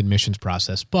during the admissions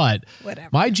process. But Whatever.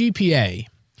 my GPA,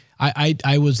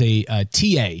 I was a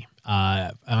TA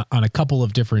on a couple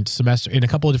of different in a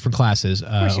couple of different classes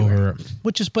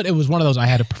but it was one of those. I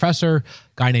had a professor,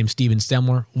 guy named Steven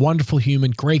Stemler, wonderful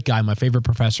human, great guy, my favorite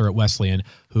professor at Wesleyan,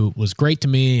 who was great to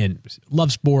me and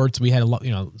loved sports. We had a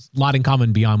lot in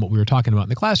common beyond what we were talking about in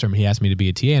the classroom. He asked me to be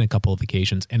a TA on a couple of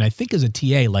occasions, and I think as a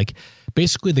TA, like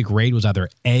basically the grade was either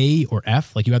A or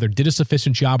F. Like you either did a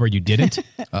sufficient job or you didn't.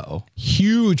 Uh-oh.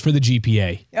 Huge for the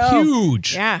GPA. Oh,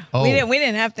 Huge. Yeah, Oh. we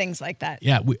didn't have things like that.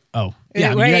 Yeah.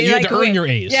 Yeah. Where You had like, to earn your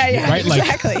A's. Yeah, Right?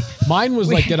 exactly. Like, mine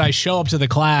was like, did I show up to the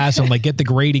class and like get the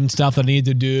grading stuff that I needed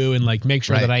to do and like make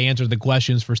sure Right. that I answered the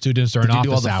questions for students during Did you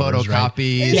office do all the hours, right?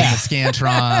 photocopies Yeah. and the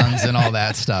scantrons and all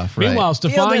that stuff, right? Meanwhile,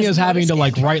 Stefania's doesn't having to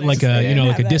like understand write like English. a They don't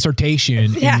like a have that.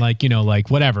 dissertation Yeah. in like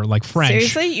whatever, like French.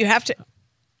 Seriously, you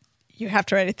have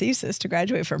to write a thesis to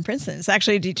graduate from Princeton. It's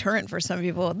actually a deterrent for some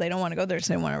people. They don't want to go there,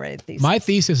 so they want to write a thesis. My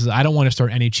thesis is I don't want to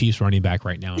start any Chiefs running back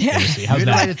right now in fantasy. You How's had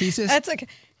to write a that? thesis? That's okay.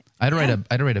 I had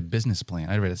to write a business plan.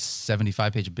 I had to write a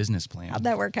 75-page business plan. How'd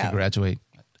that work to out? graduate.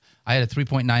 I had a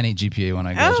 3.98 GPA when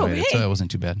I graduated, so hey. it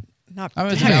wasn't too bad. Not, I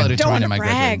was don't valedictorian want in to my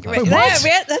brag. graduating class.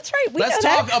 Yeah, that's right. We Let's know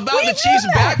talk that. about We've the Chiefs'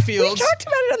 done that. backfields, We've talked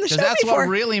about it on the 'cause show that's what before.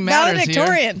 really matters here.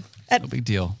 Valedictorian at No big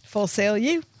deal. Full Sail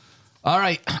U. All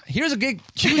right, here's a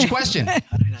huge question.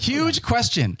 Huge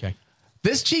question. Okay.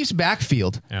 This Chiefs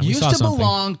backfield Yeah, we used saw to something.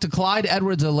 belong to Clyde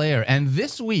Edwards-Helaire, and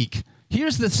this week,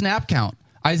 here's the snap count.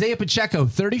 Isaiah Pacheco,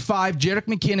 35. Jerick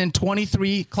McKinnon,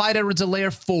 23. Clyde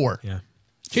Edwards-Helaire, 4. Yeah.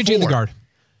 JJ the 4. guard.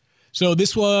 So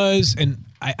this was, and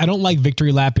I don't like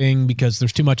victory lapping because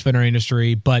there's too much veterinary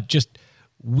industry, but just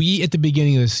we at the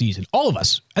beginning of the season, all of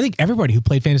us, I think everybody who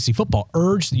played fantasy football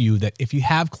urged you that if you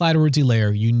have Clyde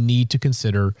Edwards-Helaire, you need to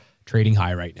consider trading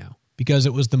high right now because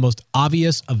it was the most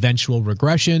obvious eventual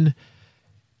regression.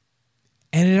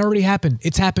 And it already happened.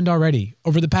 It's happened already.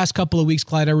 Over the past couple of weeks,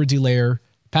 Clyde Edwards-Helaire,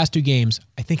 past 2 games,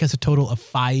 I think has a total of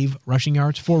 5 rushing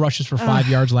yards, 4 rushes for 5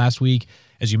 yards last week.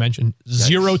 As you mentioned,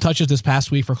 0 touches this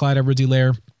past week for Clyde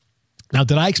Edwards-Helaire. Now,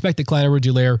 did I expect that Clyde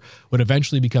Edwards-Helaire would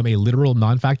eventually become a literal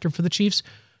non-factor for the Chiefs?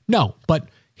 No, but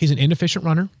he's an inefficient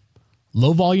runner,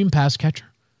 low-volume pass catcher.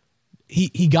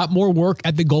 He got more work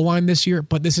at the goal line this year,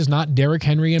 but this is not Derrick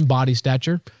Henry in body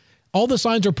stature. All the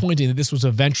signs are pointing that this was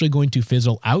eventually going to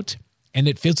fizzle out, and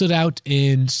it fizzled out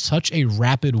in such a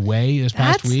rapid way this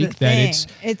past That's week the that thing.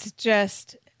 It's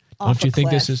just. Don't you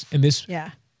think this is and this? Yeah.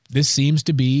 This seems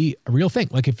to be a real thing.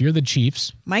 Like if you're the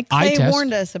Chiefs, Mike eye Clay test,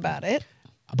 warned us about it.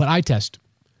 but eye test.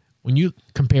 When you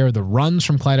compare the runs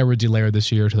from Clyde Edwards-Helaire this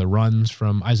year to the runs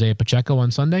from Isaiah Pacheco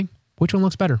on Sunday, which one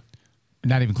looks better?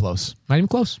 Not even close. Not even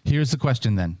close. Here's the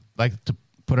question then. Like to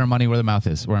put our money where the mouth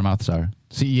is, where our mouths are.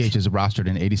 CEH is rostered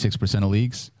in 86% of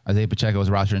leagues. Isaiah Pacheco is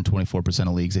rostered in 24%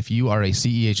 of leagues. If you are a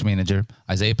CEH manager,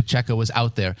 Isaiah Pacheco is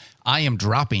out there. I am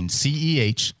dropping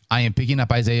CEH. I am picking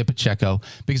up Isaiah Pacheco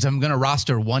because I'm going to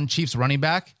roster one Chiefs running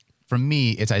back. For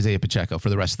me, it's Isaiah Pacheco for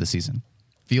the rest of the season.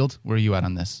 Field, where are you at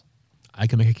on this? I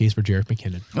can make a case for Jerick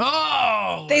McKinnon.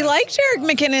 Oh! They like Jerick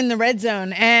McKinnon in the red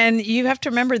zone, and you have to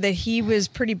remember that he was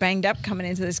pretty banged up coming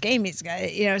into this game. He's got,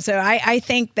 so I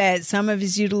think that some of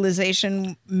his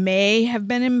utilization may have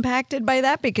been impacted by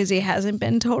that because he hasn't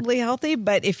been totally healthy.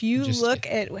 But if you look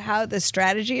at how the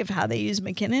strategy of how they use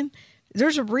McKinnon,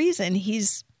 there's a reason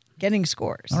he's getting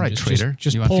scores. All right, trader.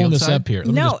 Just You on pulling field this side? up here. Let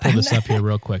me No, just pull this I'm up here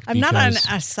real quick. I'm not on because-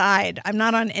 a side. I'm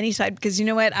not on any side because you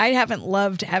know what? I haven't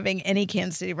loved having any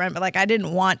Kansas City run, but I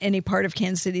didn't want any part of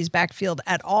Kansas City's backfield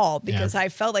at all because I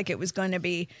felt like it was going to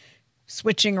be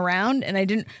switching around, and I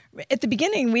didn't. At the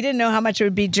beginning, we didn't know how much it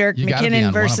would be Jerick You gotta be McKinnon on one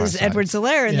of our versus sides.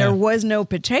 Edwards-Helaire, and Yeah. there was no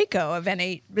Pacheco of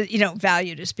any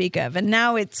value to speak of, and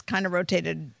now it's kind of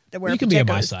rotated to where You can be on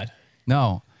Pacheco my is. side.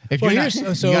 No. If Well, you're not,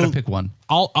 here's- you got to pick one.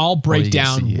 I'll Or break you get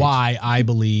down CEH. why I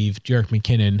believe Jerick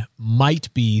McKinnon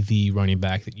might be the running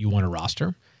back that you want to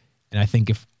roster. And I think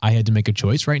if I had to make a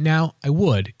choice right now, I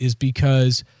would, is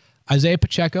because Isaiah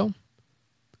Pacheco,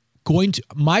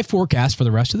 my forecast for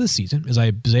the rest of the season is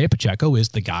Isaiah Pacheco is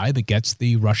the guy that gets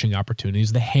the rushing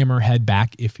opportunities, the hammerhead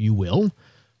back, if you will,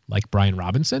 like Brian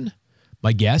Robinson.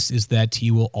 My guess is that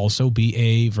he will also be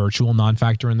a virtual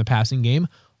non-factor in the passing game.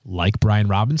 like Brian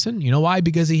Robinson. You know why?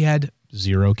 Because he had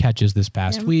 0 catches this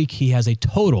past week. He has a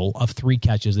total of 3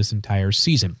 catches this entire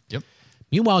season. Yep.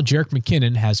 Meanwhile, Jerick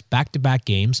McKinnon has back-to-back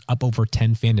games up over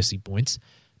 10 fantasy points.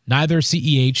 Neither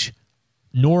CEH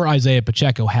nor Isaiah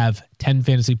Pacheco have 10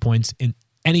 fantasy points in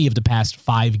any of the past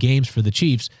 5 games for the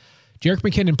Chiefs. Jerick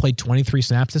McKinnon played 23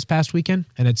 snaps this past weekend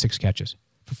and had 6 catches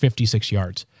for 56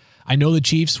 yards. I know the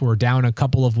Chiefs were down a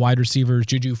couple of wide receivers,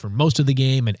 Juju for most of the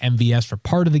game and MVS for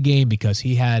part of the game because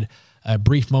he had a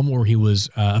brief moment where he was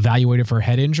evaluated for a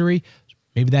head injury.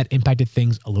 Maybe that impacted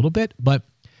things a little bit, but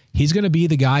he's going to be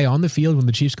the guy on the field when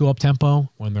the Chiefs go up tempo,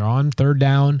 when they're on third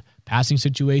down, passing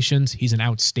situations. He's an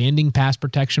outstanding pass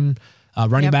protection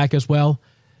running back as well.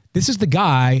 This is the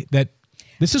guy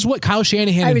this is what Kyle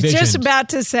Shanahan envisioned. I was just about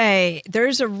to say,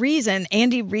 there's a reason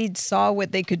Andy Reid saw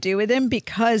what they could do with him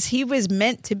because he was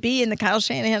meant to be in the Kyle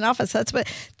Shanahan offense. That's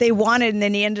what they wanted, and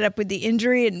then he ended up with the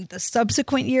injury. And the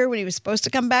subsequent year when he was supposed to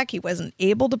come back, he wasn't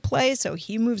able to play, so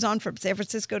he moves on from San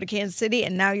Francisco to Kansas City,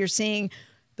 and now you're seeing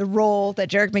the role that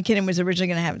Jerick McKinnon was originally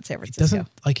going to have in San Francisco.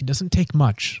 It doesn't take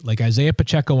much. Like Isaiah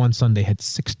Pacheco on Sunday had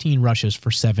 16 rushes for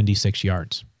 76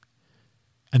 yards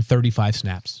and 35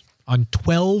 snaps. On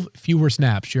 12 fewer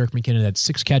snaps, Jerick McKinnon had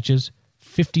 6 catches,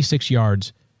 56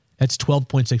 yards. That's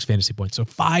 12.6 fantasy points. So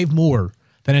 5 more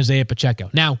than Isaiah Pacheco.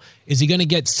 Now, is he going to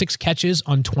get 6 catches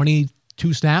on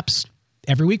 22 snaps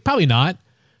every week? Probably not.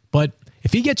 But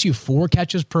if he gets you 4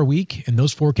 catches per week and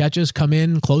those 4 catches come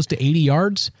in close to 80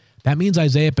 yards, that means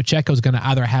Isaiah Pacheco is going to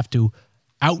either have to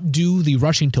outdo the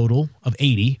rushing total of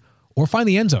 80 or find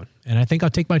the end zone. And I think I'll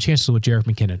take my chances with Jerick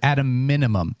McKinnon. At a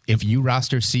minimum, if you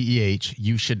roster CEH,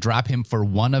 you should drop him for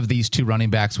one of these 2 running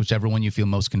backs, whichever one you feel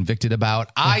most convicted about.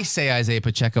 I say Isaiah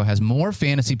Pacheco has more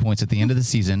fantasy points at the end of the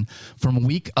season from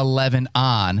week 11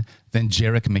 on than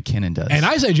Jerick McKinnon does. And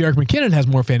I say Jerick McKinnon has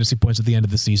more fantasy points at the end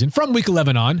of the season from week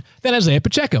 11 on than Isaiah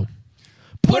Pacheco.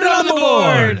 Put it on the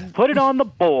board! Put it on the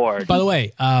board. By the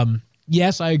way,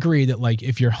 yes, I agree that like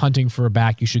if you're hunting for a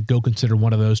back, you should go consider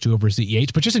one of those 2 over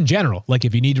CEH. But just in general, like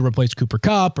if you need to replace Cooper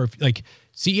Kupp or like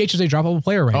CEH is a droppable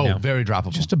player right now. Oh, very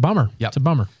droppable. Just a bummer. Yep. It's a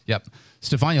bummer. Yep.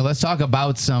 Stefania, let's talk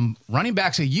about some running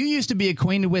backs that you used to be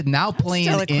acquainted with, now playing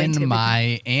in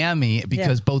Miami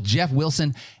because both Jeff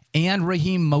Wilson and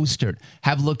Raheem Mostert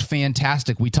have looked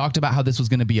fantastic. We talked about how this was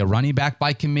going to be a running back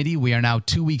by committee. We are now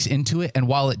 2 weeks into it, and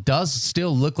while it does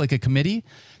still look like a committee,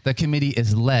 the committee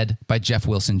is led by Jeff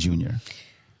Wilson Jr.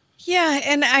 Yeah,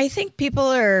 and I think people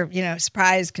are,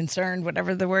 surprised, concerned,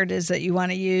 whatever the word is that you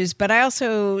want to use. But I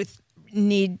also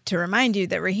need to remind you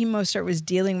that Raheem Mostert was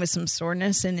dealing with some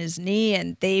soreness in his knee,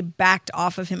 and they backed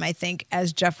off of him, I think,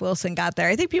 as Jeff Wilson got there.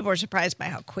 I think people are surprised by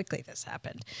how quickly this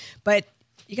happened. But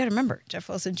you got to remember, Jeff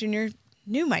Wilson Jr.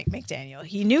 knew Mike McDaniel.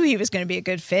 He knew he was going to be a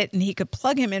good fit, and he could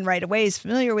plug him in right away. He's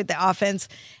familiar with the offense,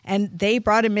 and they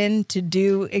brought him in to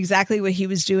do exactly what he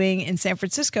was doing in San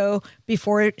Francisco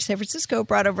before San Francisco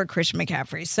brought over Christian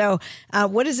McCaffrey. So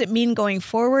what does it mean going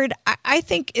forward? I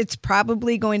think it's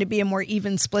probably going to be a more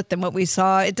even split than what we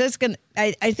saw. I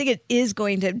think it is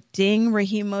going to ding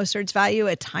Raheem Mostert's value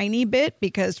a tiny bit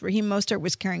because Raheem Mostert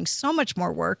was carrying so much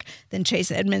more work than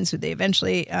Chase Edmonds, who they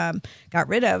eventually got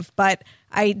rid of. But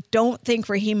I don't think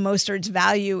Raheem Mostert's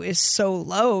value is so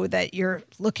low that you're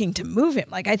looking to move him.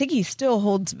 Like, I think he still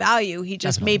holds value. He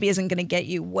just maybe isn't going to get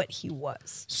you what he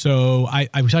was. So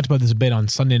we talked about this a bit on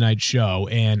Sunday Night Show,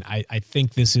 and I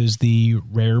think this is the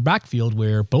rare backfield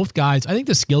where both guys, I think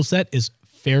the skill set is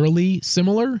fairly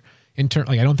similar. I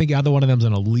don't think either one of them is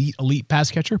an elite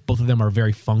pass catcher. Both of them are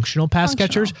very functional pass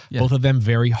catchers. Yeah. Both of them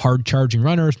very hard charging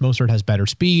runners. Mostert has better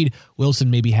speed.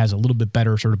 Wilson maybe has a little bit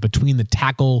better sort of between the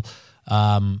tackle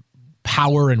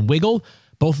power and wiggle.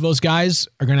 Both of those guys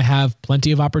are going to have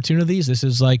plenty of opportunities. This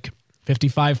is like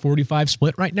 55-45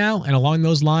 split right now. And along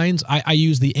those lines, I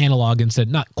use the analog and said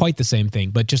not quite the same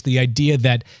thing, but just the idea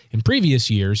that in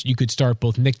previous years, you could start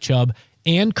both Nick Chubb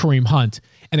and Kareem Hunt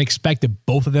and expect that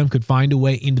both of them could find a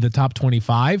way into the top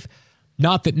 25.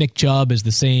 Not that Nick Chubb is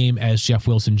the same as Jeff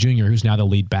Wilson Jr., who's now the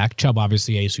lead back. Chubb,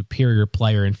 obviously a superior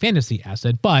player and fantasy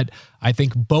asset, but I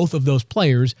think both of those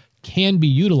players can be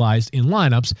utilized in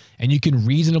lineups, and you can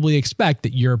reasonably expect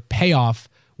that your payoff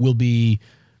will be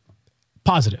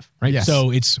positive, right? Yes.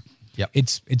 So it's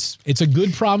a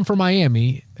good problem for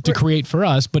Miami to create for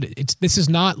us, but this is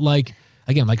not like,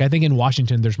 again, like I think in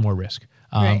Washington there's more risk.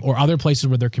 Right. Or other places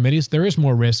where there are committees, there is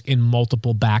more risk in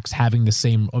multiple backs having the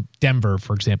same. Denver,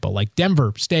 for example, like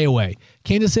Denver, stay away.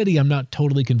 Kansas City, I'm not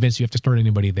totally convinced you have to start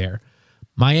anybody there.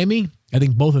 Miami, I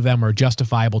think both of them are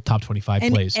justifiable top 25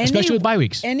 plays, especially with bye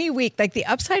weeks. Any week, like the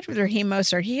upside with Raheem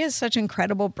Mostert, he has such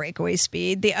incredible breakaway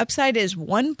speed. The upside is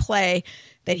one play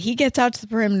that he gets out to the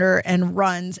perimeter and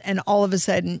runs, and all of a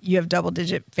sudden you have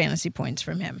double-digit fantasy points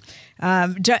from him.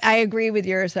 I agree with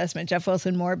your assessment. Jeff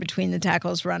Wilson more between the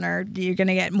tackles runner. You're going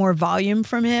to get more volume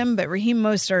from him, but Raheem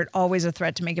Mostert, always a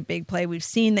threat to make a big play. We've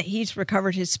seen that he's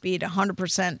recovered his speed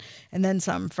 100% and then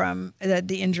some from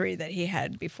the injury that he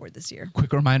had before this year.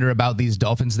 Quick reminder about these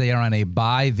Dolphins. They are on a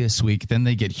bye this week. Then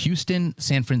they get Houston,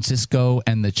 San Francisco,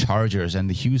 and the Chargers. And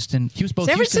the San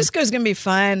Francisco is going to be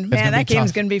fun. Man, that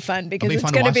game's going to be fun because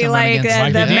it's going to be them like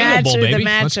run the McDaniel match Bowl, of baby.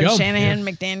 Shanahan and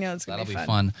McDaniel. It's going to That'll be be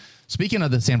fun. Speaking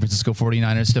of the San Francisco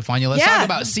 49ers, Stefania, let's talk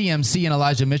about CMC and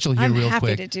Elijah Mitchell here I'm real happy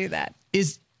quick. to do that.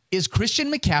 Is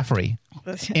Christian McCaffrey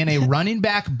in a running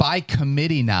back by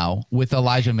committee now with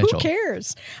Elijah Mitchell? Who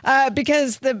cares?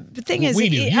 Because the thing is, We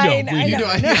do. You don't. We do. know.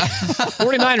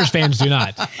 49ers fans do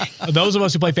not. Those of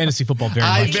us who play fantasy football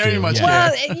very much do.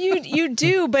 Well, you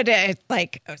do, but so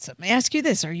let me ask you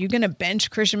this: are you going to bench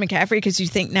Christian McCaffrey because you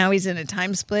think now he's in a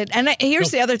time split? And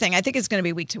here's the other thing: I think it's going to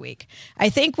be week to week. I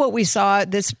think what we saw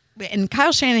this. And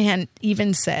Kyle Shanahan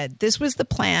even said this was the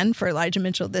plan for Elijah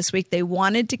Mitchell this week. They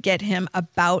wanted to get him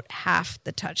about half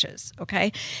the touches,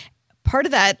 okay? Part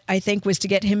of that, I think, was to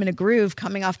get him in a groove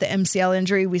coming off the MCL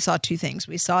injury. We saw two things.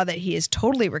 We saw that he is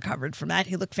totally recovered from that.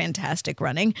 He looked fantastic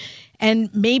running. And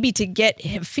maybe to get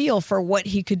a feel for what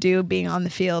he could do being on the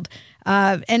field.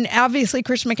 And obviously,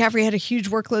 Christian McCaffrey had a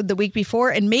huge workload the week before,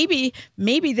 and maybe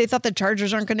they thought the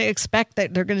Chargers aren't going to expect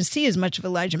that they're going to see as much of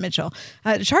Elijah Mitchell.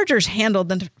 The Chargers handled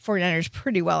the 49ers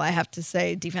pretty well, I have to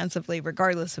say, defensively,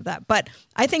 regardless of that. But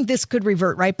I think this could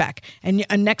revert right back. And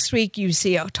next week, you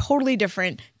see a totally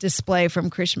different display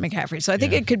from Christian McCaffrey. So I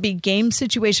think it could be game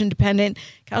situation dependent.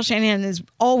 Kyle Shanahan is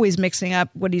always mixing up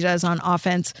what he does on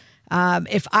offense.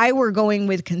 If I were going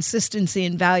with consistency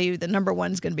and value, the number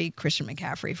one is going to be Christian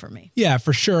McCaffrey for me. Yeah,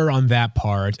 for sure on that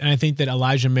part. And I think that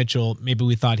Elijah Mitchell, maybe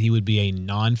we thought he would be a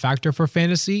non-factor for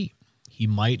fantasy. He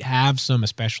might have some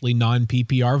especially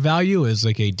non-PPR value as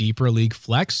like a deeper league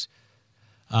flex.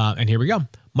 And here we go.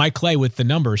 Mike Clay with the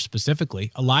numbers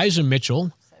specifically. Elijah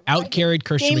Mitchell outcarried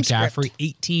Christian McCaffrey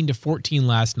 18-14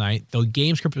 last night, though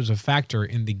game script was a factor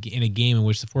in a game in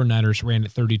which the 49ers ran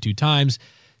it 32 times.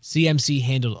 CMC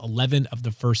handled 11 of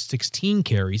the first 16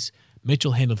 carries.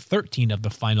 Mitchell handled 13 of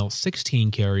the final 16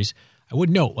 carries. I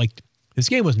would note, this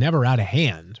game was never out of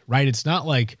hand, right? It's not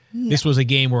like this was a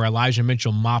game where Elijah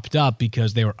Mitchell mopped up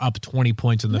because they were up 20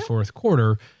 points in the fourth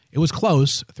quarter. It was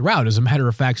close throughout. As a matter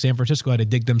of fact, San Francisco had to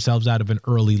dig themselves out of an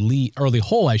early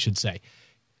hole, I should say.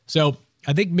 So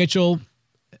I think Mitchell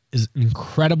is an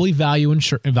incredibly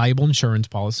valuable insurance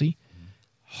policy.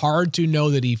 Hard to know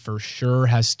that he for sure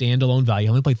has standalone value. He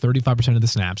only played 35% of the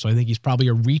snaps, so I think he's probably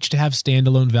a reach to have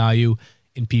standalone value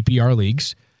in PPR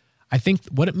leagues. I think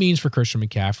what it means for Christian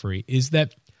McCaffrey is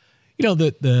that,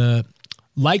 the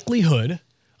likelihood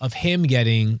of him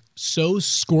getting so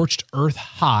scorched earth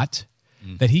hot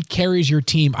that he carries your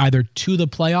team either to the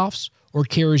playoffs or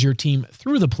carries your team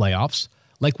through the playoffs,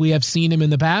 like we have seen him in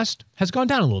the past, has gone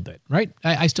down a little bit, right?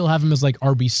 I still have him as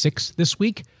RB6 this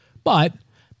week, but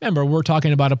remember, we're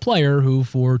talking about a player who,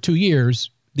 for 2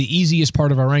 years, the easiest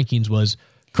part of our rankings was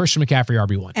Christian McCaffrey,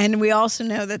 RB1. And we also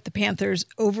know that the Panthers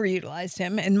overutilized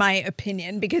him, in my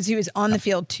opinion, because he was on the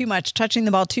field too much, touching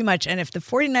the ball too much. And if the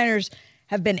 49ers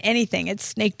have been anything, it's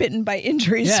snake bitten by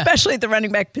injuries, especially at the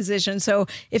running back position. So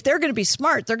if they're going to be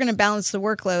smart, they're going to balance the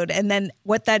workload. And then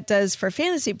what that does for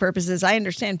fantasy purposes, I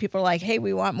understand people are like, hey,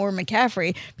 we want more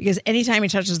McCaffrey because anytime he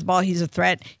touches the ball, he's a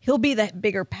threat. He'll be that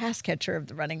bigger pass catcher of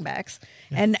the running backs.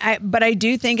 Yeah. But I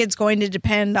do think it's going to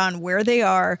depend on where they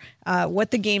are,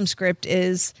 what the game script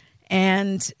is.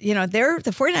 And,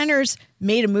 the 49ers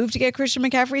made a move to get Christian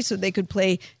McCaffrey so they could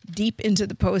play deep into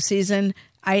the postseason.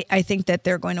 I think that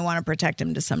they're going to want to protect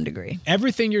him to some degree.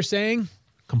 Everything you're saying,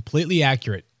 completely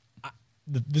accurate.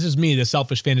 This is me, the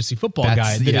selfish fantasy football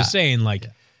guy, that is saying,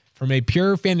 from a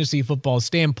pure fantasy football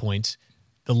standpoint,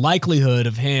 the likelihood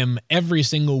of him every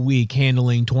single week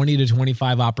handling 20 to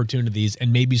 25 opportunities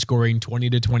and maybe scoring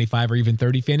 20 to 25 or even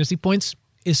 30 fantasy points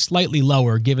is slightly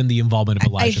lower given the involvement of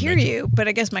Elijah I hear Mitchell. you, but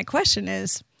I guess my question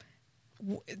is,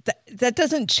 that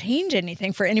doesn't change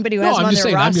anything for anybody who has him on their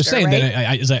roster. I'm just saying right?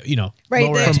 that is that Right,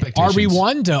 lower expectations.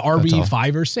 RB1 to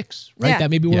RB5 or 6, right? Yeah. That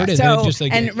may be where it is. So, And just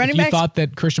and if running you backs, thought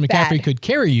that Christian McCaffrey bad. could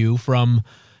carry you from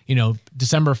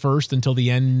December 1st until the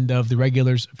end of the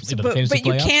regulars, the fantasy but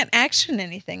you playoffs. can't action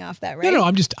anything off that, right? No,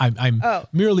 I'm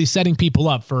merely setting people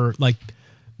up for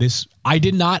this. I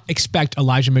did not expect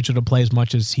Elijah Mitchell to play as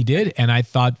much as he did, and I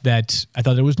thought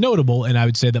it was notable, and I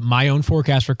would say that my own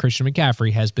forecast for Christian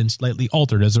McCaffrey has been slightly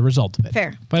altered as a result of it.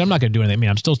 Fair. But I'm not going to do anything.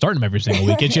 I'm still starting him every single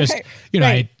week. It's just,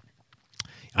 Right.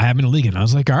 I have him in a league. And I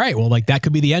was like, all right, well, like that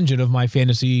could be the engine of my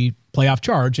fantasy playoff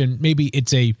charge. And maybe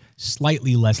it's a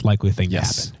slightly less likely thing to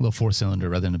happen. A little 4-cylinder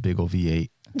rather than a big old V8.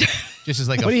 Just as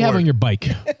like What do you have on your bike?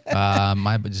 It's a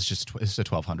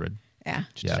 1200. Yeah.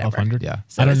 Yeah. 1200? Yeah.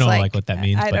 So I don't it's know like- what that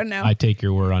means. I but don't know. I take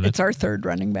your word on it. It's our third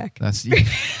running back. That's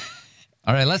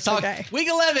all right. Let's talk Okay. week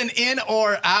 11 in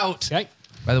or out. Okay.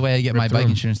 By the way, I get my the bike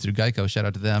room. insurance through Geico. Shout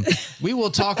out to them. We will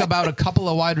talk about a couple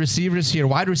of wide receivers here.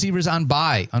 Wide receivers on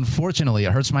bye. Unfortunately,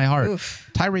 it hurts my heart.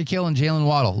 Oof. Tyreek Hill and Jalen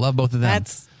Waddle. Love both of them. That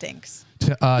stinks.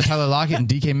 Tyler Lockett and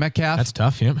DK Metcalf. That's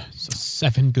tough. Yep. So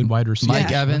 7 good wide receivers.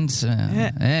 Mike Evans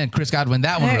and Chris Godwin.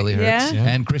 That one really hurts. Yeah.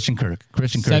 And Christian Kirk.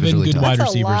 Christian Kirk 7 is really good tough. wide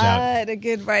That's receivers a out. lot of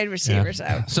good wide receivers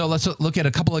out. So let's look at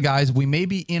a couple of guys we may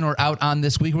be in or out on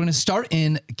this week. We're going to start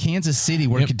in Kansas City,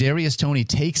 where Kadarius Toney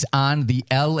takes on the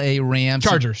L.A. Rams.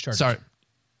 Chargers. Sorry.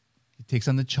 He takes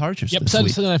on the Chargers Yep. this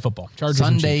week. Sunday night football. Chargers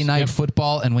and Sunday Chiefs. night Yep.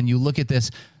 football. And when you look at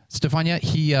this, Stefania,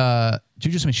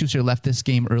 Juju Smith-Schuster left this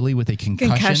game early with a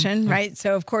concussion. Right?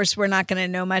 So, of course, we're not going to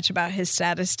know much about his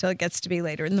status till it gets to be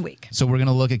later in the week. So we're going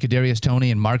to look at Kadarius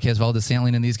Toney and Marquez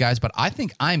Valdes-Scantling and these guys. But I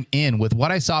think I'm in with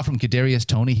what I saw from Kadarius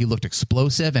Toney. He looked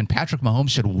explosive, and Patrick Mahomes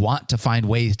should want to find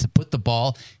ways to put the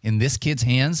ball in this kid's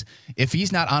hands. If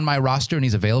he's not on my roster and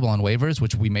he's available on waivers,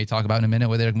 which we may talk about in a minute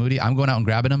with Eric Moody, I'm going out and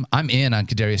grabbing him. I'm in on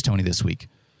Kadarius Toney this week.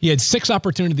 He had 6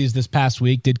 opportunities this past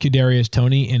week. Did Kadarius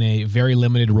Toney in a very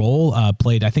limited role.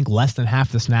 Played, I think, less than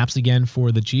half the snaps again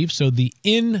for the Chiefs. So the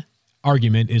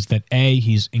argument is that, A,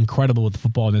 he's incredible with the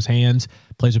football in his hands,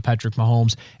 plays with Patrick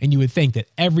Mahomes, and you would think that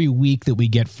every week that we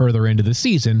get further into the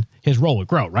season, his role would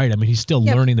grow, right? I mean, he's still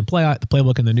learning the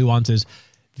playbook and the nuances.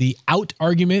 The out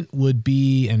argument would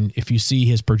be, and if you see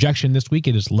his projection this week,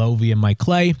 it is low via Mike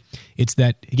Clay. It's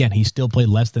that, again, he still played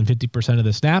less than 50% of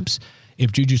the snaps.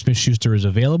 If Juju Smith-Schuster is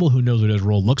available, who knows what his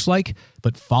role looks like.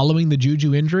 But following the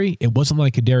Juju injury, it wasn't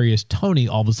like Kadarius Toney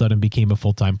all of a sudden became a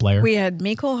full-time player. We had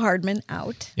Mecole Hardman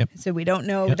out. Yep. So we don't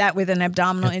know that with an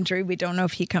abdominal injury. We don't know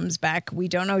if he comes back. We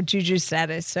don't know Juju's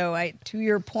status. So to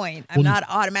your point, I'm not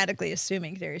automatically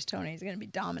assuming Kadarius Toney is going to be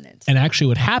dominant. And actually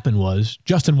what happened was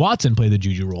Justin Watson played the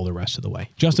Juju role the rest of the way.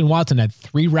 Justin Watson had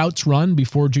 3 routes run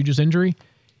before Juju's injury.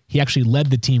 He actually led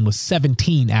the team with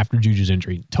 17 after Juju's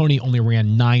injury. Toney only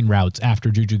ran 9 routes after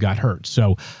Juju got hurt.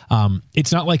 So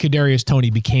it's not like Kadarius Toney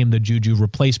became the Juju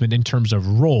replacement in terms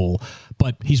of role,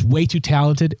 but he's way too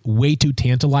talented, way too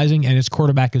tantalizing, and his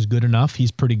quarterback is good enough. He's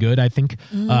pretty good, I think.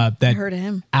 That heard of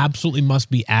him. Absolutely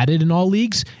must be added in all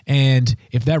leagues. And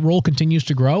if that role continues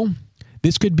to grow,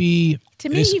 this could be... To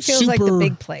me, he feels like the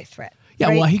big play threat. Yeah,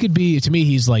 right? well, he could be... To me,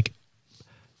 he's like...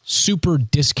 super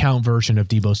discount version of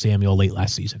Deebo Samuel late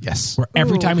last season. Yes. Where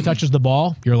every time he touches the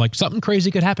ball, you're like, something crazy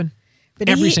could happen. But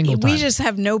every single time. We just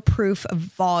have no proof of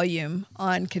volume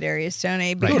on Kadarius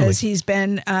Toney because he's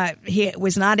been he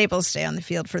was not able to stay on the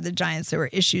field for the Giants. There were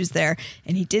issues there,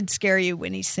 and he did scare you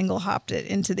when he single hopped it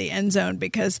into the end zone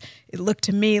because it looked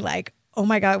to me like, oh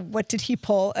my God, what did he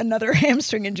pull? Another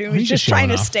hamstring injury. He was just trying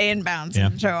to stay in bounds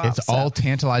and show off. It's all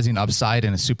tantalizing upside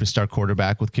in a superstar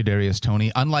quarterback with Kadarius Toney.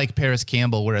 Unlike Paris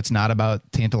Campbell, where it's not about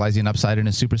tantalizing upside in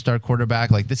a superstar quarterback.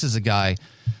 Like, this is a guy.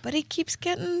 But he keeps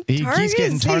getting He targets. keeps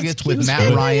getting targets with Keeps Matt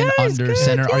getting- Ryan yeah, he's under good,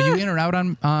 center. Are you yeah. in or out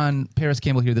on Paris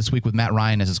Campbell here this week with Matt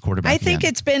Ryan as his quarterback? I think again?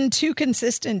 it's been too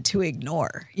consistent to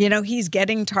ignore. You know, he's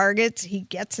getting targets. He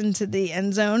gets into the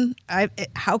end zone.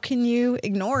 How can you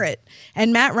ignore it?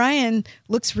 And Matt Ryan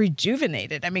looks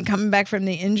rejuvenated. I mean, coming back from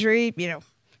the injury, you know,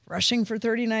 rushing for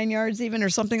 39 yards even or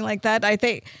something like that. I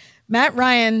think Matt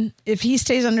Ryan, if he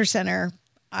stays under center,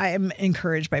 I am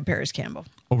encouraged by Paris Campbell.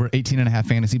 over 18.5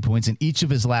 fantasy points in each of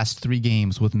his last 3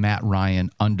 games with Matt Ryan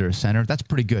under center. That's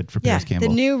pretty good for Paris Campbell.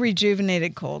 The new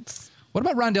rejuvenated Colts. What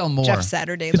about Rondell Moore? Jeff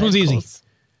Saturday. This one's easy. Colts.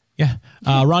 Yeah.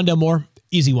 Rondell Moore,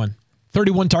 easy one.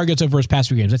 31 targets over his past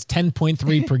 3 games. That's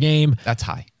 10.3 per game. That's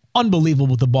high. Unbelievable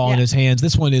with the ball in his hands.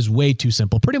 This one is way too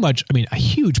simple. Pretty much, I mean, a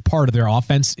huge part of their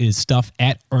offense is stuff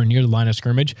at or near the line of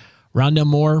scrimmage. Rondell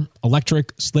Moore,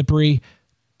 electric, slippery,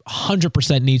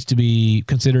 100% needs to be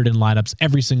considered in lineups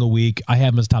every single week. I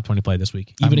have him as top 20 play this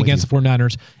week, even against the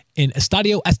 49ers in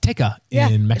Estadio Azteca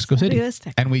in Mexico City.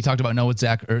 Azteca. And we talked about no with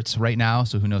Zach Ertz right now,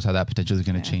 so who knows how that potentially is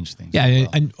going to change things. Yeah, as well.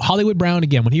 and Hollywood Brown,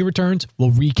 again, when he returns,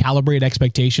 will recalibrate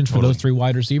expectations for those 3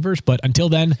 wide receivers. But until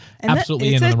then, And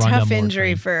absolutely it's in a on the Rondell tough Moore injury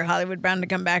train. for Hollywood Brown to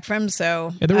come back from.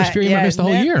 So Yeah, there was fear he might miss the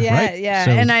whole year, right? Yeah,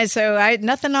 So- and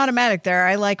nothing automatic there.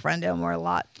 I like Rondell Moore a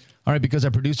lot. All right, because our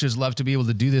producers love to be able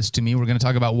to do this to me, we're going to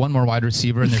talk about one more wide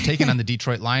receiver, and they're taking on the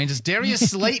Detroit Lions. It's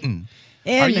Darius Slayton.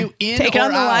 Are you in Taking or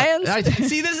on the out? Lions?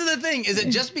 See, this is the thing. Is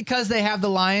it just because they have the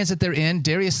Lions that they're in?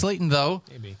 Darius Slayton, though,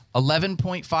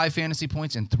 11.5 fantasy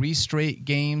points in 3 straight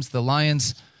games. The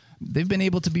Lions, they've been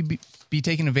able to be be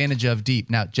taken advantage of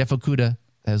deep. Now, Jeff Okudah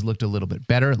has looked a little bit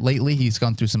better lately. He's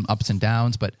gone through some ups and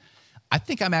downs, but I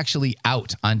think I'm actually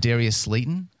out on Darius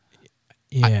Slayton.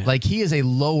 Yeah. He is a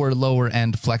lower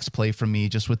end flex play for me,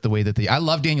 just with the way that I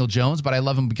love Daniel Jones, but I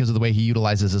love him because of the way he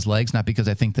utilizes his legs, not because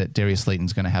I think that Darius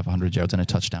Slayton's going to have 100 yards and a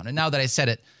touchdown. And now that I said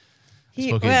it,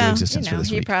 spoken into existence for this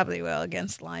he week. probably will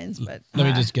against Lions, but Let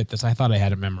me just get this. I thought I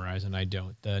had it memorized, and I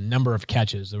don't. The number of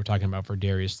catches that we're talking about for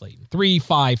Darius Slayton,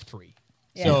 353.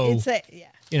 yeah, So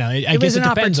I guess it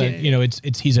depends.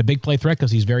 He's a big play threat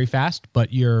because he's very fast. But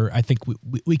I think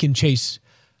we can chase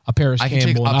a Paris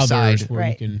Campbell and others where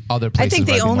right. you can. Other I places think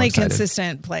where the I'd be more only excited.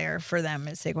 consistent player for them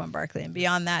is Saquon Barkley, and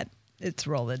beyond that, it's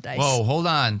roll the dice. Whoa, hold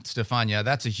on, Stefania.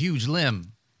 That's a huge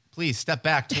limb. Please step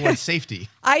back towards safety.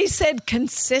 I said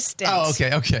consistent. Oh,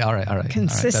 okay, all right.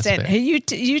 Consistent. All right, Hey,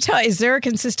 you tell. Is there a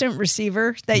consistent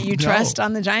receiver that you No. trust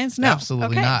on the Giants? No,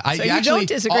 absolutely Okay. not. So you don't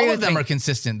disagree all with of them me. are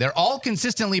consistent. They're all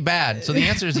consistently bad. So the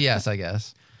answer is yes, I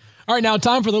guess. All right, now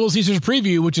time for Little Caesars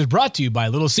Preview, which is brought to you by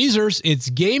Little Caesars. It's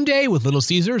game day with Little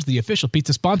Caesars, the official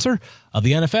pizza sponsor of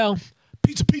the NFL.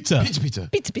 Pizza. Pizza.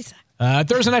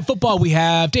 Thursday Night Football, we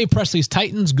have Dave Presley's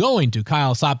Titans going to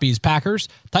Kyle Soppy's Packers.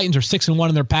 Titans are 6-1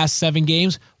 in their past 7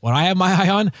 games. What I have my eye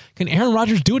on, can Aaron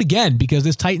Rodgers do it again? Because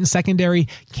this Titans secondary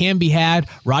can be had.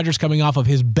 Rodgers coming off of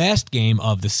his best game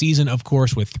of the season, of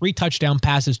course, with 3 touchdown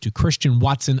passes to Christian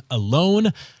Watson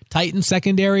alone. Titans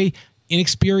secondary,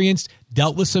 inexperienced,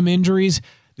 dealt with some injuries.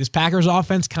 This Packers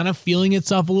offense kind of feeling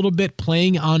itself a little bit,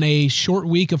 playing on a short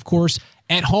week, of course.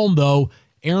 At home, though,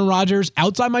 Aaron Rodgers,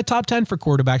 outside my top 10 for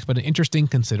quarterbacks, but an interesting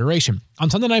consideration. On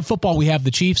Sunday Night Football, we have the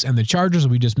Chiefs and the Chargers,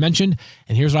 we just mentioned,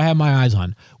 and here's what I have my eyes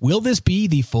on. Will this be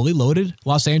the fully loaded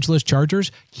Los Angeles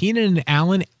Chargers? Keenan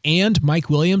Allen and Mike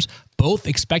Williams, both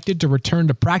expected to return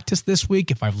to practice this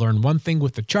week. If I've learned one thing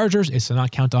with the Chargers, is to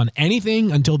not count on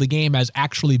anything until the game has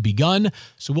actually begun.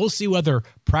 So we'll see whether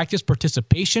practice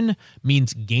participation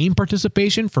means game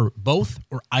participation for both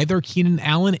or either Keenan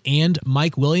Allen and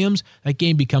Mike Williams. That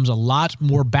game becomes a lot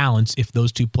more balanced if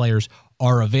those two players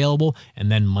are available.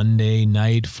 And then Monday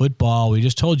Night Football, we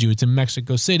just told you it's in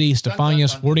Mexico City.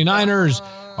 Stefania's 49ers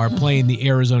are playing the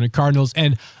Arizona Cardinals.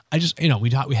 And I just,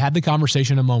 we had the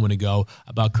conversation a moment ago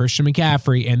about Christian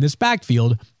McCaffrey and this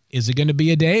backfield. Is it going to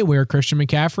be a day where Christian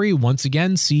McCaffrey once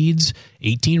again cedes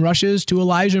 18 rushes to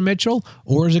Elijah Mitchell?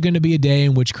 Or is it going to be a day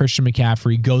in which Christian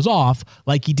McCaffrey goes off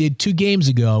like he did 2 games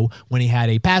ago when he had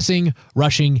a passing,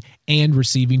 rushing, and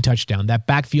receiving touchdown? That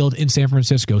backfield in San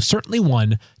Francisco, certainly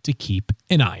one to keep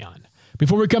an eye on.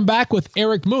 Before we come back with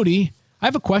Eric Moody, I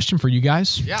have a question for you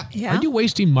guys. Yeah. Are you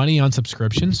wasting money on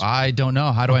subscriptions? I don't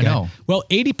know. How do I know? Well,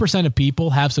 80% of people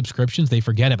have subscriptions they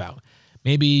forget about.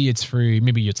 Maybe it's free.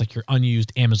 Maybe it's like your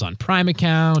unused Amazon Prime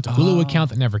account, a Hulu account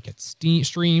that never gets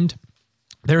streamed.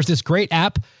 There's this great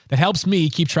app that helps me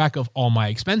keep track of all my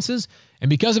expenses. And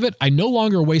because of it, I no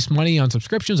longer waste money on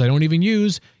subscriptions I don't even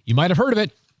use. You might have heard of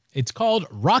it. It's called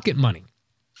Rocket Money,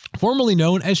 formerly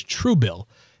known as Truebill.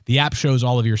 The app shows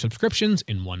all of your subscriptions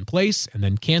in one place and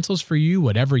then cancels for you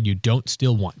whatever you don't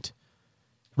still want.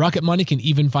 Rocket Money can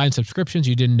even find subscriptions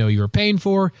you didn't know you were paying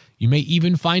for. You may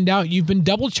even find out you've been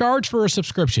double charged for a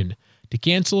subscription. To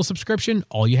cancel a subscription,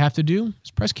 all you have to do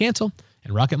is press cancel,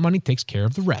 and Rocket Money takes care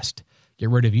of the rest. Get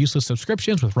rid of useless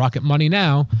subscriptions with Rocket Money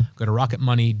now. Go to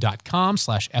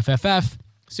rocketmoney.com/FFF.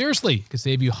 Seriously, it could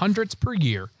save you hundreds per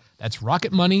year. That's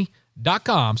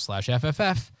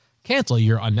rocketmoney.com/FFF. Cancel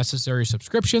your unnecessary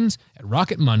subscriptions at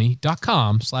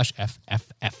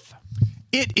rocketmoney.com/FFF.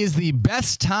 It is the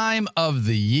best time of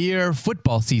the year.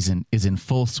 Football season is in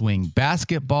full swing.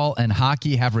 Basketball and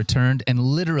hockey have returned, and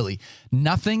literally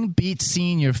nothing beats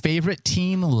seeing your favorite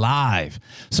team live.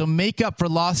 So make up for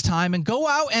lost time and go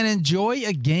out and enjoy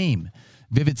a game.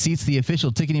 Vivid Seats, the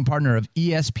official ticketing partner of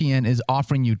ESPN, is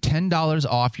offering you $10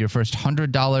 off your first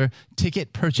 $100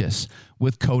 ticket purchase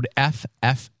with code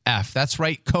FFF. That's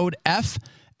right, code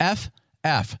FFF.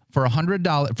 For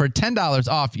 $10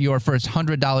 off your first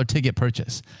 $100 ticket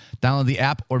purchase. Download the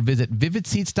app or visit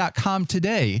vividseats.com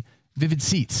today. Vivid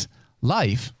Seats.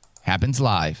 Life happens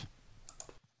live.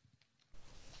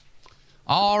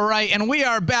 All right, and we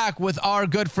are back with our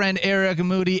good friend Eric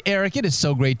Moody. Eric, it is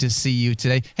so great to see you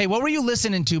today. Hey, what were you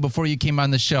listening to before you came on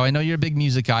the show? I know you're a big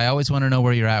music guy. I always want to know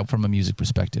where you're at from a music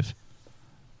perspective.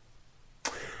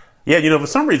 Yeah, for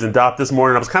some reason, Doc, this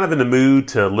morning I was kind of in the mood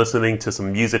to listening to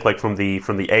some music like from the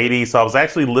 80s. So I was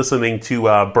actually listening to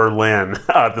Berlin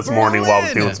this morning while I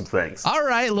was doing some things. All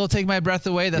right, a little Take My Breath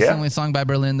Away. That's the only song by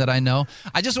Berlin that I know.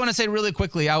 I just want to say really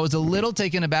quickly, I was a little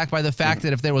taken aback by the fact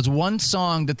that if there was one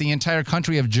song that the entire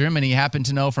country of Germany happened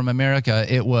to know from America,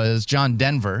 it was John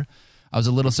Denver. I was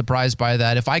a little surprised by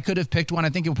that. If I could have picked one, I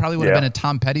think it probably would have been a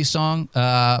Tom Petty song.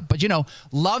 But,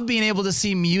 love being able to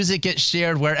see music get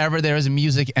shared wherever there is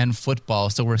music and football.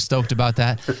 So we're stoked about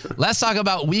that. Let's talk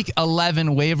about Week 11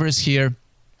 waivers here.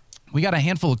 We got a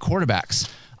handful of quarterbacks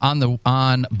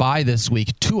on bye this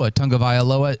week. Tua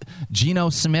Tagovailoa, Geno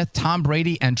Smith, Tom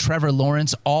Brady, and Trevor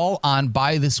Lawrence all on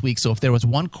bye this week. So if there was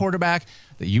one quarterback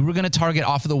that you were going to target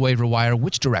off of the waiver wire,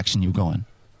 which direction you going?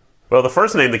 Well, the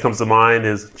first name that comes to mind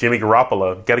is Jimmy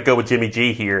Garoppolo. Got to go with Jimmy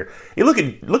G here. You look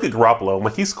at Garoppolo.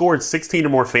 Like, he scored 16 or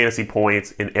more fantasy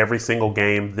points in every single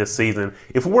game this season.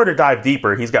 If we were to dive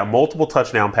deeper, he's got multiple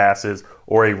touchdown passes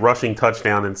or a rushing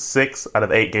touchdown in 6 out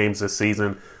of 8 games this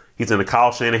season. He's in a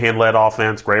Kyle Shanahan-led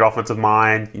offense, great offensive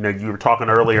mind. You were talking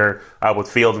earlier with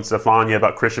Fields and Stefania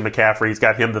about Christian McCaffrey. He's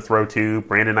got him to throw to,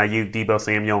 Brandon Ayuk, Deebo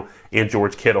Samuel, and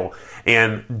George Kittle.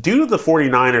 And due to the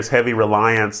 49ers' heavy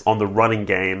reliance on the running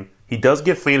game, he does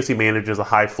give fantasy managers a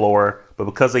high floor, but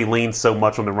because they lean so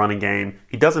much on the running game,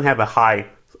 he doesn't have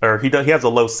he has a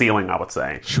low ceiling, I would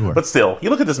say. Sure. But still, you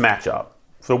look at this matchup.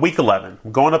 So Week 11,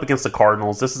 going up against the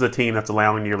Cardinals. This is a team that's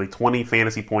allowing nearly 20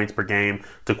 fantasy points per game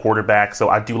to quarterback. So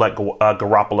I do like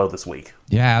Garoppolo this week.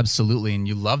 Yeah, absolutely. And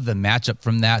you love the matchup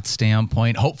from that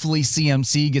standpoint. Hopefully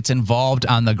CMC gets involved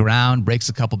on the ground, breaks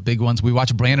a couple big ones. We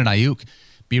watch Brandon Ayuk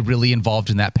be really involved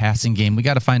in that passing game. We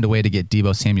got to find a way to get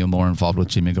Deebo Samuel more involved with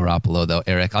Jimmy Garoppolo, though,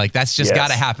 Eric. Like, that's just got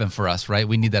to happen for us, right?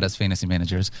 We need that as fantasy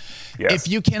managers. Yes.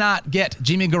 If you cannot get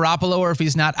Jimmy Garoppolo, or if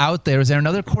he's not out there, is there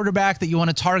another quarterback that you want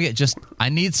to target? Just, I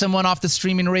need someone off the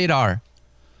streaming radar.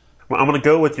 Well, I'm going to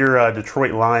go with your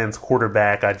Detroit Lions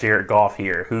quarterback, Jared Goff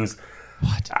here, who's,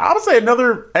 I would say,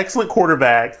 another excellent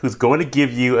quarterback who's going to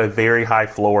give you a very high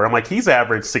floor. I'm like, he's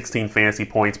averaged 16 fantasy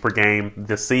points per game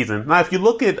this season. Now, if you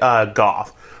look at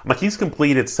Goff, I'm like, he's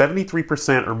completed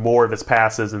 73% or more of his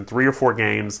passes in 3 or 4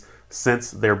 games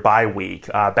since their bye week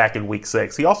back in Week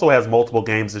 6. He also has multiple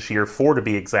games this year, 4 to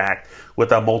be exact, with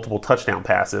multiple touchdown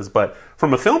passes. But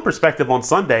from a film perspective on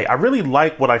Sunday, I really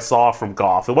like what I saw from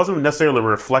Goff. It wasn't necessarily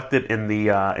reflected in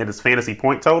in his fantasy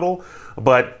point total,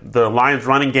 but the Lions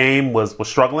running game was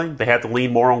struggling. They had to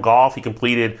lean more on Goff. He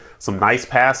completed some nice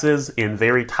passes in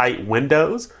very tight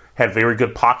windows, had very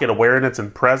good pocket awareness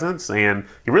and presence, and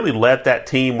he really led that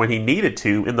team when he needed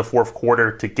to in the fourth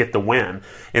quarter to get the win.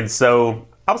 And so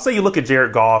I would say you look at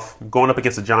Jared Goff going up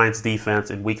against the Giants defense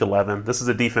in Week 11. This is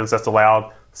a defense that's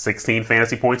allowed 16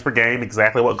 fantasy points per game,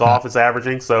 exactly what Goff is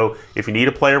averaging. So if you need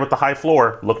a player with the high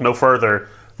floor, look no further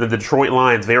than the Detroit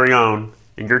Lions' very own,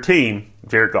 and your team,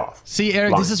 Jared Goff. See,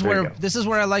 Eric, Lions, this is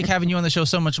where I like having you on the show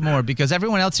so much more, because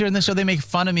everyone else here in the show, they make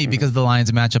fun of me because of the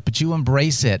Lions matchup, but you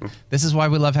embrace it. This is why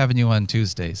we love having you on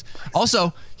Tuesdays.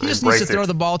 Also, he just needs to throw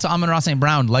the ball to Amon-Ra St.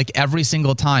 Brown like every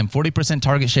single time. 40%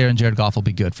 target share, and Jared Goff will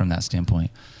be good from that standpoint.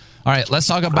 All right, let's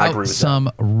talk about some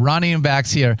running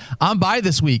backs here. On bye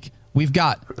this week, we've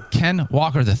got Ken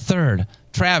Walker III,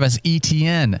 Travis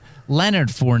Etienne, Leonard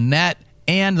Fournette,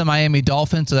 and the Miami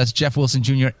Dolphins. So that's Jeff Wilson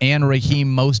Jr. and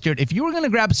Raheem Mostert. If you were going to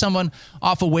grab someone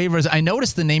off of waivers, I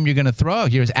noticed the name you're going to throw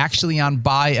out here is actually on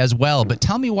bye as well. But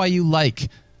tell me why you like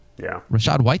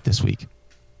Rachaad White this week.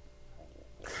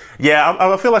 Yeah,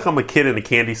 I feel like I'm a kid in a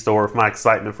candy store with my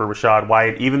excitement for Rachaad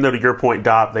White. Even though, to your point,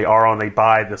 Dop, they are on a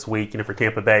bye this week, for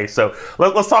Tampa Bay. So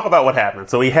let's talk about what happened.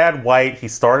 So he had White. He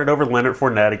started over Leonard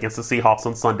Fournette against the Seahawks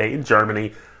on Sunday in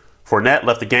Germany. Fournette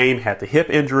left the game, had the hip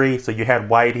injury, so you had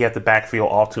White. He had the backfield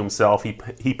all to himself.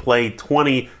 He played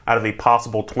 20 out of a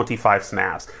possible 25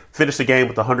 snaps. Finished the game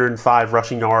with 105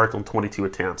 rushing yards on 22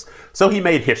 attempts. So he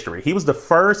made history. He was the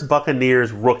first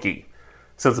Buccaneers rookie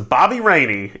since Bobby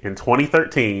Rainey in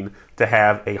 2013 to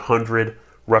have 100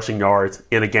 rushing yards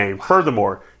in a game.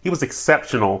 Furthermore, he was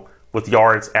exceptional with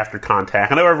yards after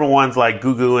contact. I know everyone's like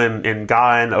goo-gooing and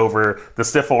guying over the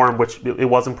stiff arm, which it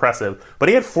was impressive, but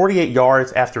he had 48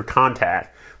 yards after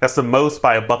contact. That's the most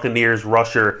by a Buccaneers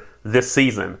rusher this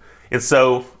season. And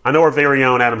so I know our very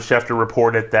own Adam Schefter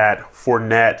reported that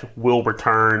Fournette will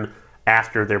return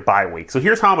after their bye week. So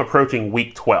here's how I'm approaching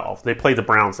Week 12. They play the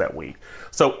Browns that week.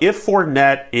 So if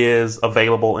Fournette is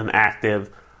available and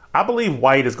active, I believe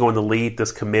White is going to lead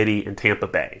this committee in Tampa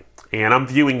Bay. And I'm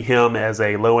viewing him as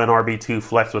a low-end RB2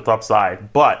 flex with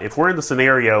upside. But if we're in the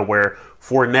scenario where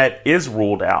Fournette is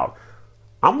ruled out,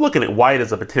 I'm looking at White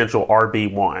as a potential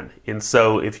RB1. And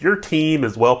so if your team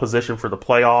is well-positioned for the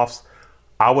playoffs,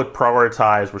 I would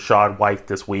prioritize Rachaad White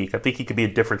this week. I think he could be a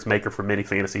difference maker for many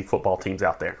fantasy football teams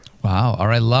out there. Wow. All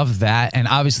right. Love that. And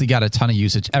obviously got a ton of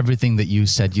usage. Everything that you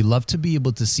said. You love to be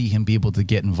able to see him be able to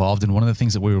get involved. And one of the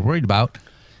things that we were worried about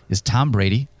is Tom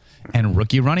Brady and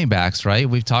rookie running backs, right?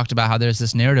 We've talked about how there's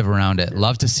this narrative around it.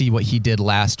 Love to see what he did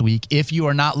last week. If you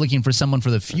are not looking for someone for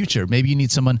the future, maybe you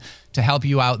need someone to help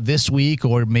you out this week,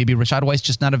 or maybe Rachaad White's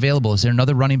just not available. Is there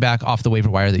another running back off the waiver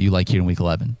wire that you like here in Week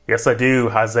 11? Yes, I do.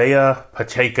 Isaiah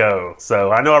Pacheco.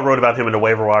 So I know I wrote about him in the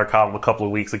waiver wire column a couple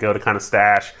of weeks ago to kind of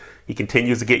stash. He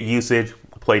continues to get usage.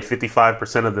 Played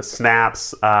 55% of the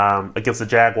snaps against the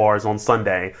Jaguars on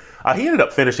Sunday. He ended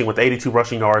up finishing with 82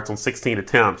 rushing yards on 16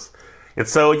 attempts. And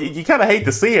so you kind of hate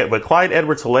to see it, but Clyde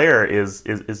Edwards-Helaire is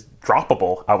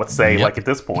droppable, I would say, like at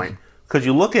this point. Because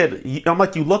you look at Jarrett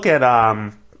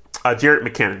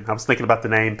McKinnon. I was thinking about the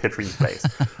name, picturing his face.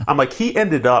 I'm like, he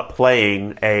ended up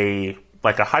playing a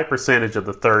high percentage of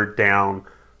the third down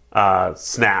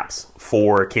snaps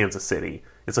for Kansas City.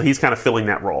 And so he's kind of filling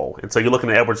that role. And so you're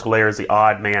looking at Edwards-Helaire as the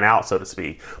odd man out, so to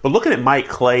speak. But looking at Mike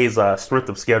Clay's strength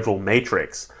of schedule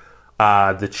matrix,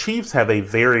 the Chiefs have a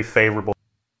very favorable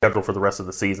schedule for the rest of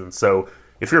the season. So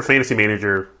if you're a fantasy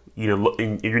manager,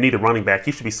 and you need a running back,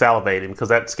 you should be salivating because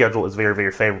that schedule is very,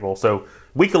 very favorable. So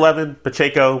Week 11,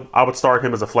 Pacheco, I would start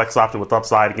him as a flex option with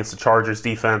upside against the Chargers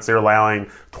defense. They're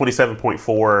allowing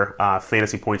 27.4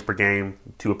 fantasy points per game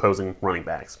to opposing running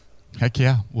backs. Heck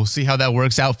yeah. We'll see how that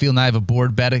works out. Phil and I have a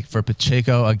board bet for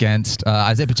Pacheco against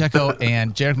Isaiah Pacheco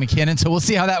and Jerick McKinnon. So we'll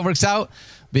see how that works out.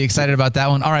 Be excited about that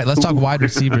one. All right, let's talk wide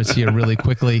receivers here really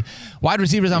quickly. Wide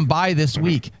receivers on bye this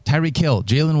week. Tyreek Hill,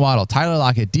 Jalen Waddle, Tyler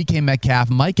Lockett, DK Metcalf,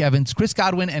 Mike Evans, Chris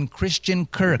Godwin, and Christian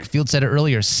Kirk. Field said it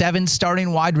earlier. 7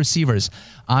 starting wide receivers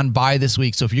on bye this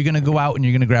week. So if you're going to go out and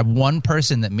you're going to grab one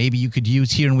person that maybe you could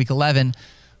use here in Week 11,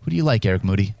 who do you like, Eric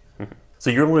Moody? So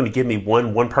you're going to give me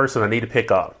one person I need to pick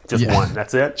up. Just one.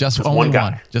 That's it? Just only one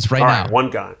guy. Just right now.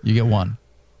 One guy. You get one.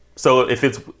 So if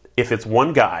it's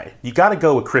one guy, you got to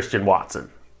go with Christian Watson.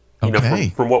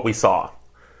 From what we saw,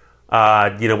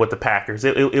 with the Packers.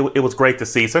 It was great to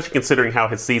see, especially considering how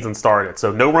his season started.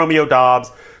 So no Romeo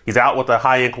Doubs. He's out with a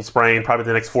high ankle sprain probably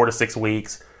the next 4 to 6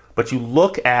 weeks. But you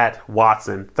look at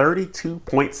Watson,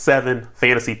 32.7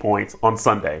 fantasy points on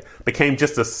Sunday. Became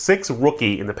just a 6th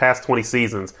rookie in the past 20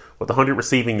 seasons with 100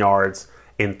 receiving yards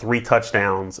and 3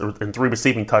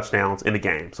 receiving touchdowns in the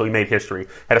game. So he made history.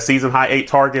 Had a season-high 8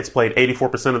 targets, played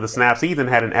 84% of the snaps. He even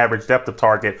had an average depth of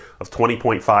target of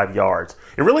 20.5 yards.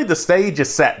 And really the stage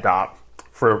is set, Doc,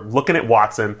 for looking at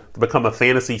Watson to become a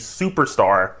fantasy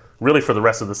superstar really for the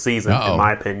rest of the season, in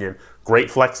my opinion.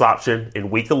 Great flex option in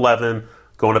Week 11,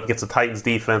 going up against the Titans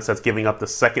defense that's giving up the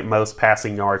second most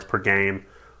passing yards per game.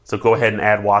 So go ahead and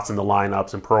add Watson to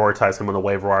lineups and prioritize him on the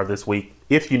waiver wire this week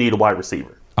if you need a wide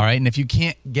receiver. All right, and if you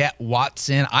can't get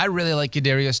Watson, I really like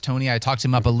Kadarius Toney. I talked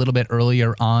him up a little bit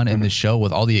earlier on in the show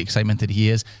with all the excitement that he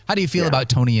is. How do you feel about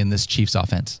Toney in this Chiefs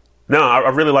offense? No, I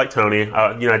really like Toney.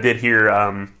 I did hear,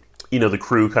 the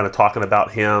crew kind of talking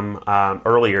about him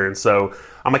earlier, and so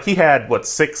I'm like, he had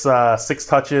six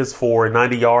touches for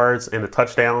 90 yards and a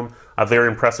touchdown. A very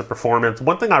impressive performance.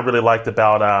 One thing I really liked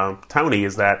about Toney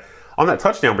is that on that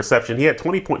touchdown reception, he had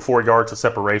 20.4 yards of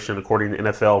separation according to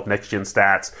NFL Next Gen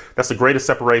stats. That's the greatest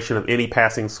separation of any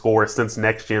passing score since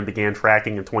Next Gen began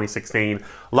tracking in 2016.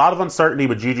 A lot of uncertainty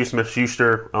with Juju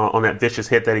Smith-Schuster on that vicious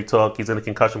hit that he took. He's in a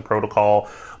concussion protocol.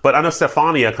 But I know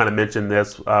Stefania kind of mentioned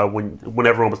this when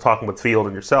everyone was talking with Field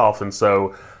and yourself. And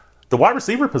so the wide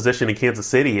receiver position in Kansas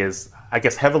City is, I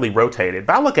guess, heavily rotated.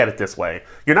 But I look at it this way.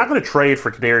 You're not going to trade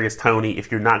for Kadarius Toney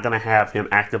if you're not going to have him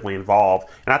actively involved.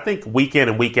 And I think week in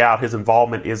and week out, his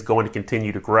involvement is going to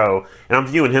continue to grow. And I'm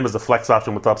viewing him as a flex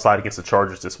option with upside against the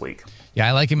Chargers this week. Yeah,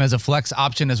 I like him as a flex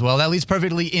option as well. That leads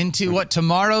perfectly into what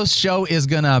tomorrow's show is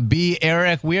going to be,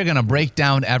 Eric. We are going to break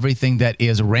down everything that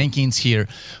is rankings here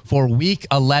for Week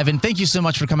 11. Thank you so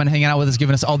much for coming and hanging out with us,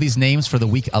 giving us all these names for the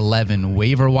Week 11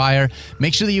 waiver wire.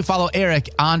 Make sure that you follow Eric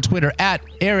on Twitter at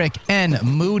Eric N.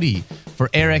 Moody. For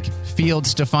Eric, Field,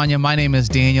 Stefania, my name is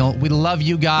Daniel. We love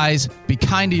you guys. Be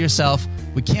kind to yourself.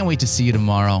 We can't wait to see you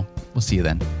tomorrow. We'll see you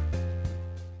then.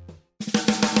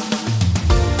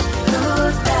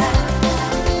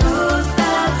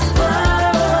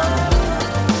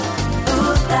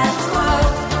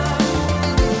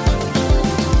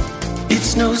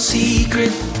 It's no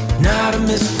secret, not a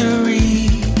mystery.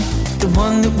 The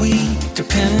one that we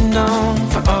depend on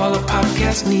for all our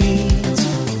podcast needs.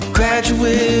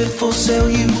 Graduate, Full Sail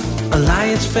U,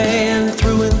 Alliance fan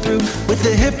through and through. With the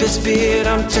hippest beard,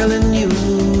 I'm telling you.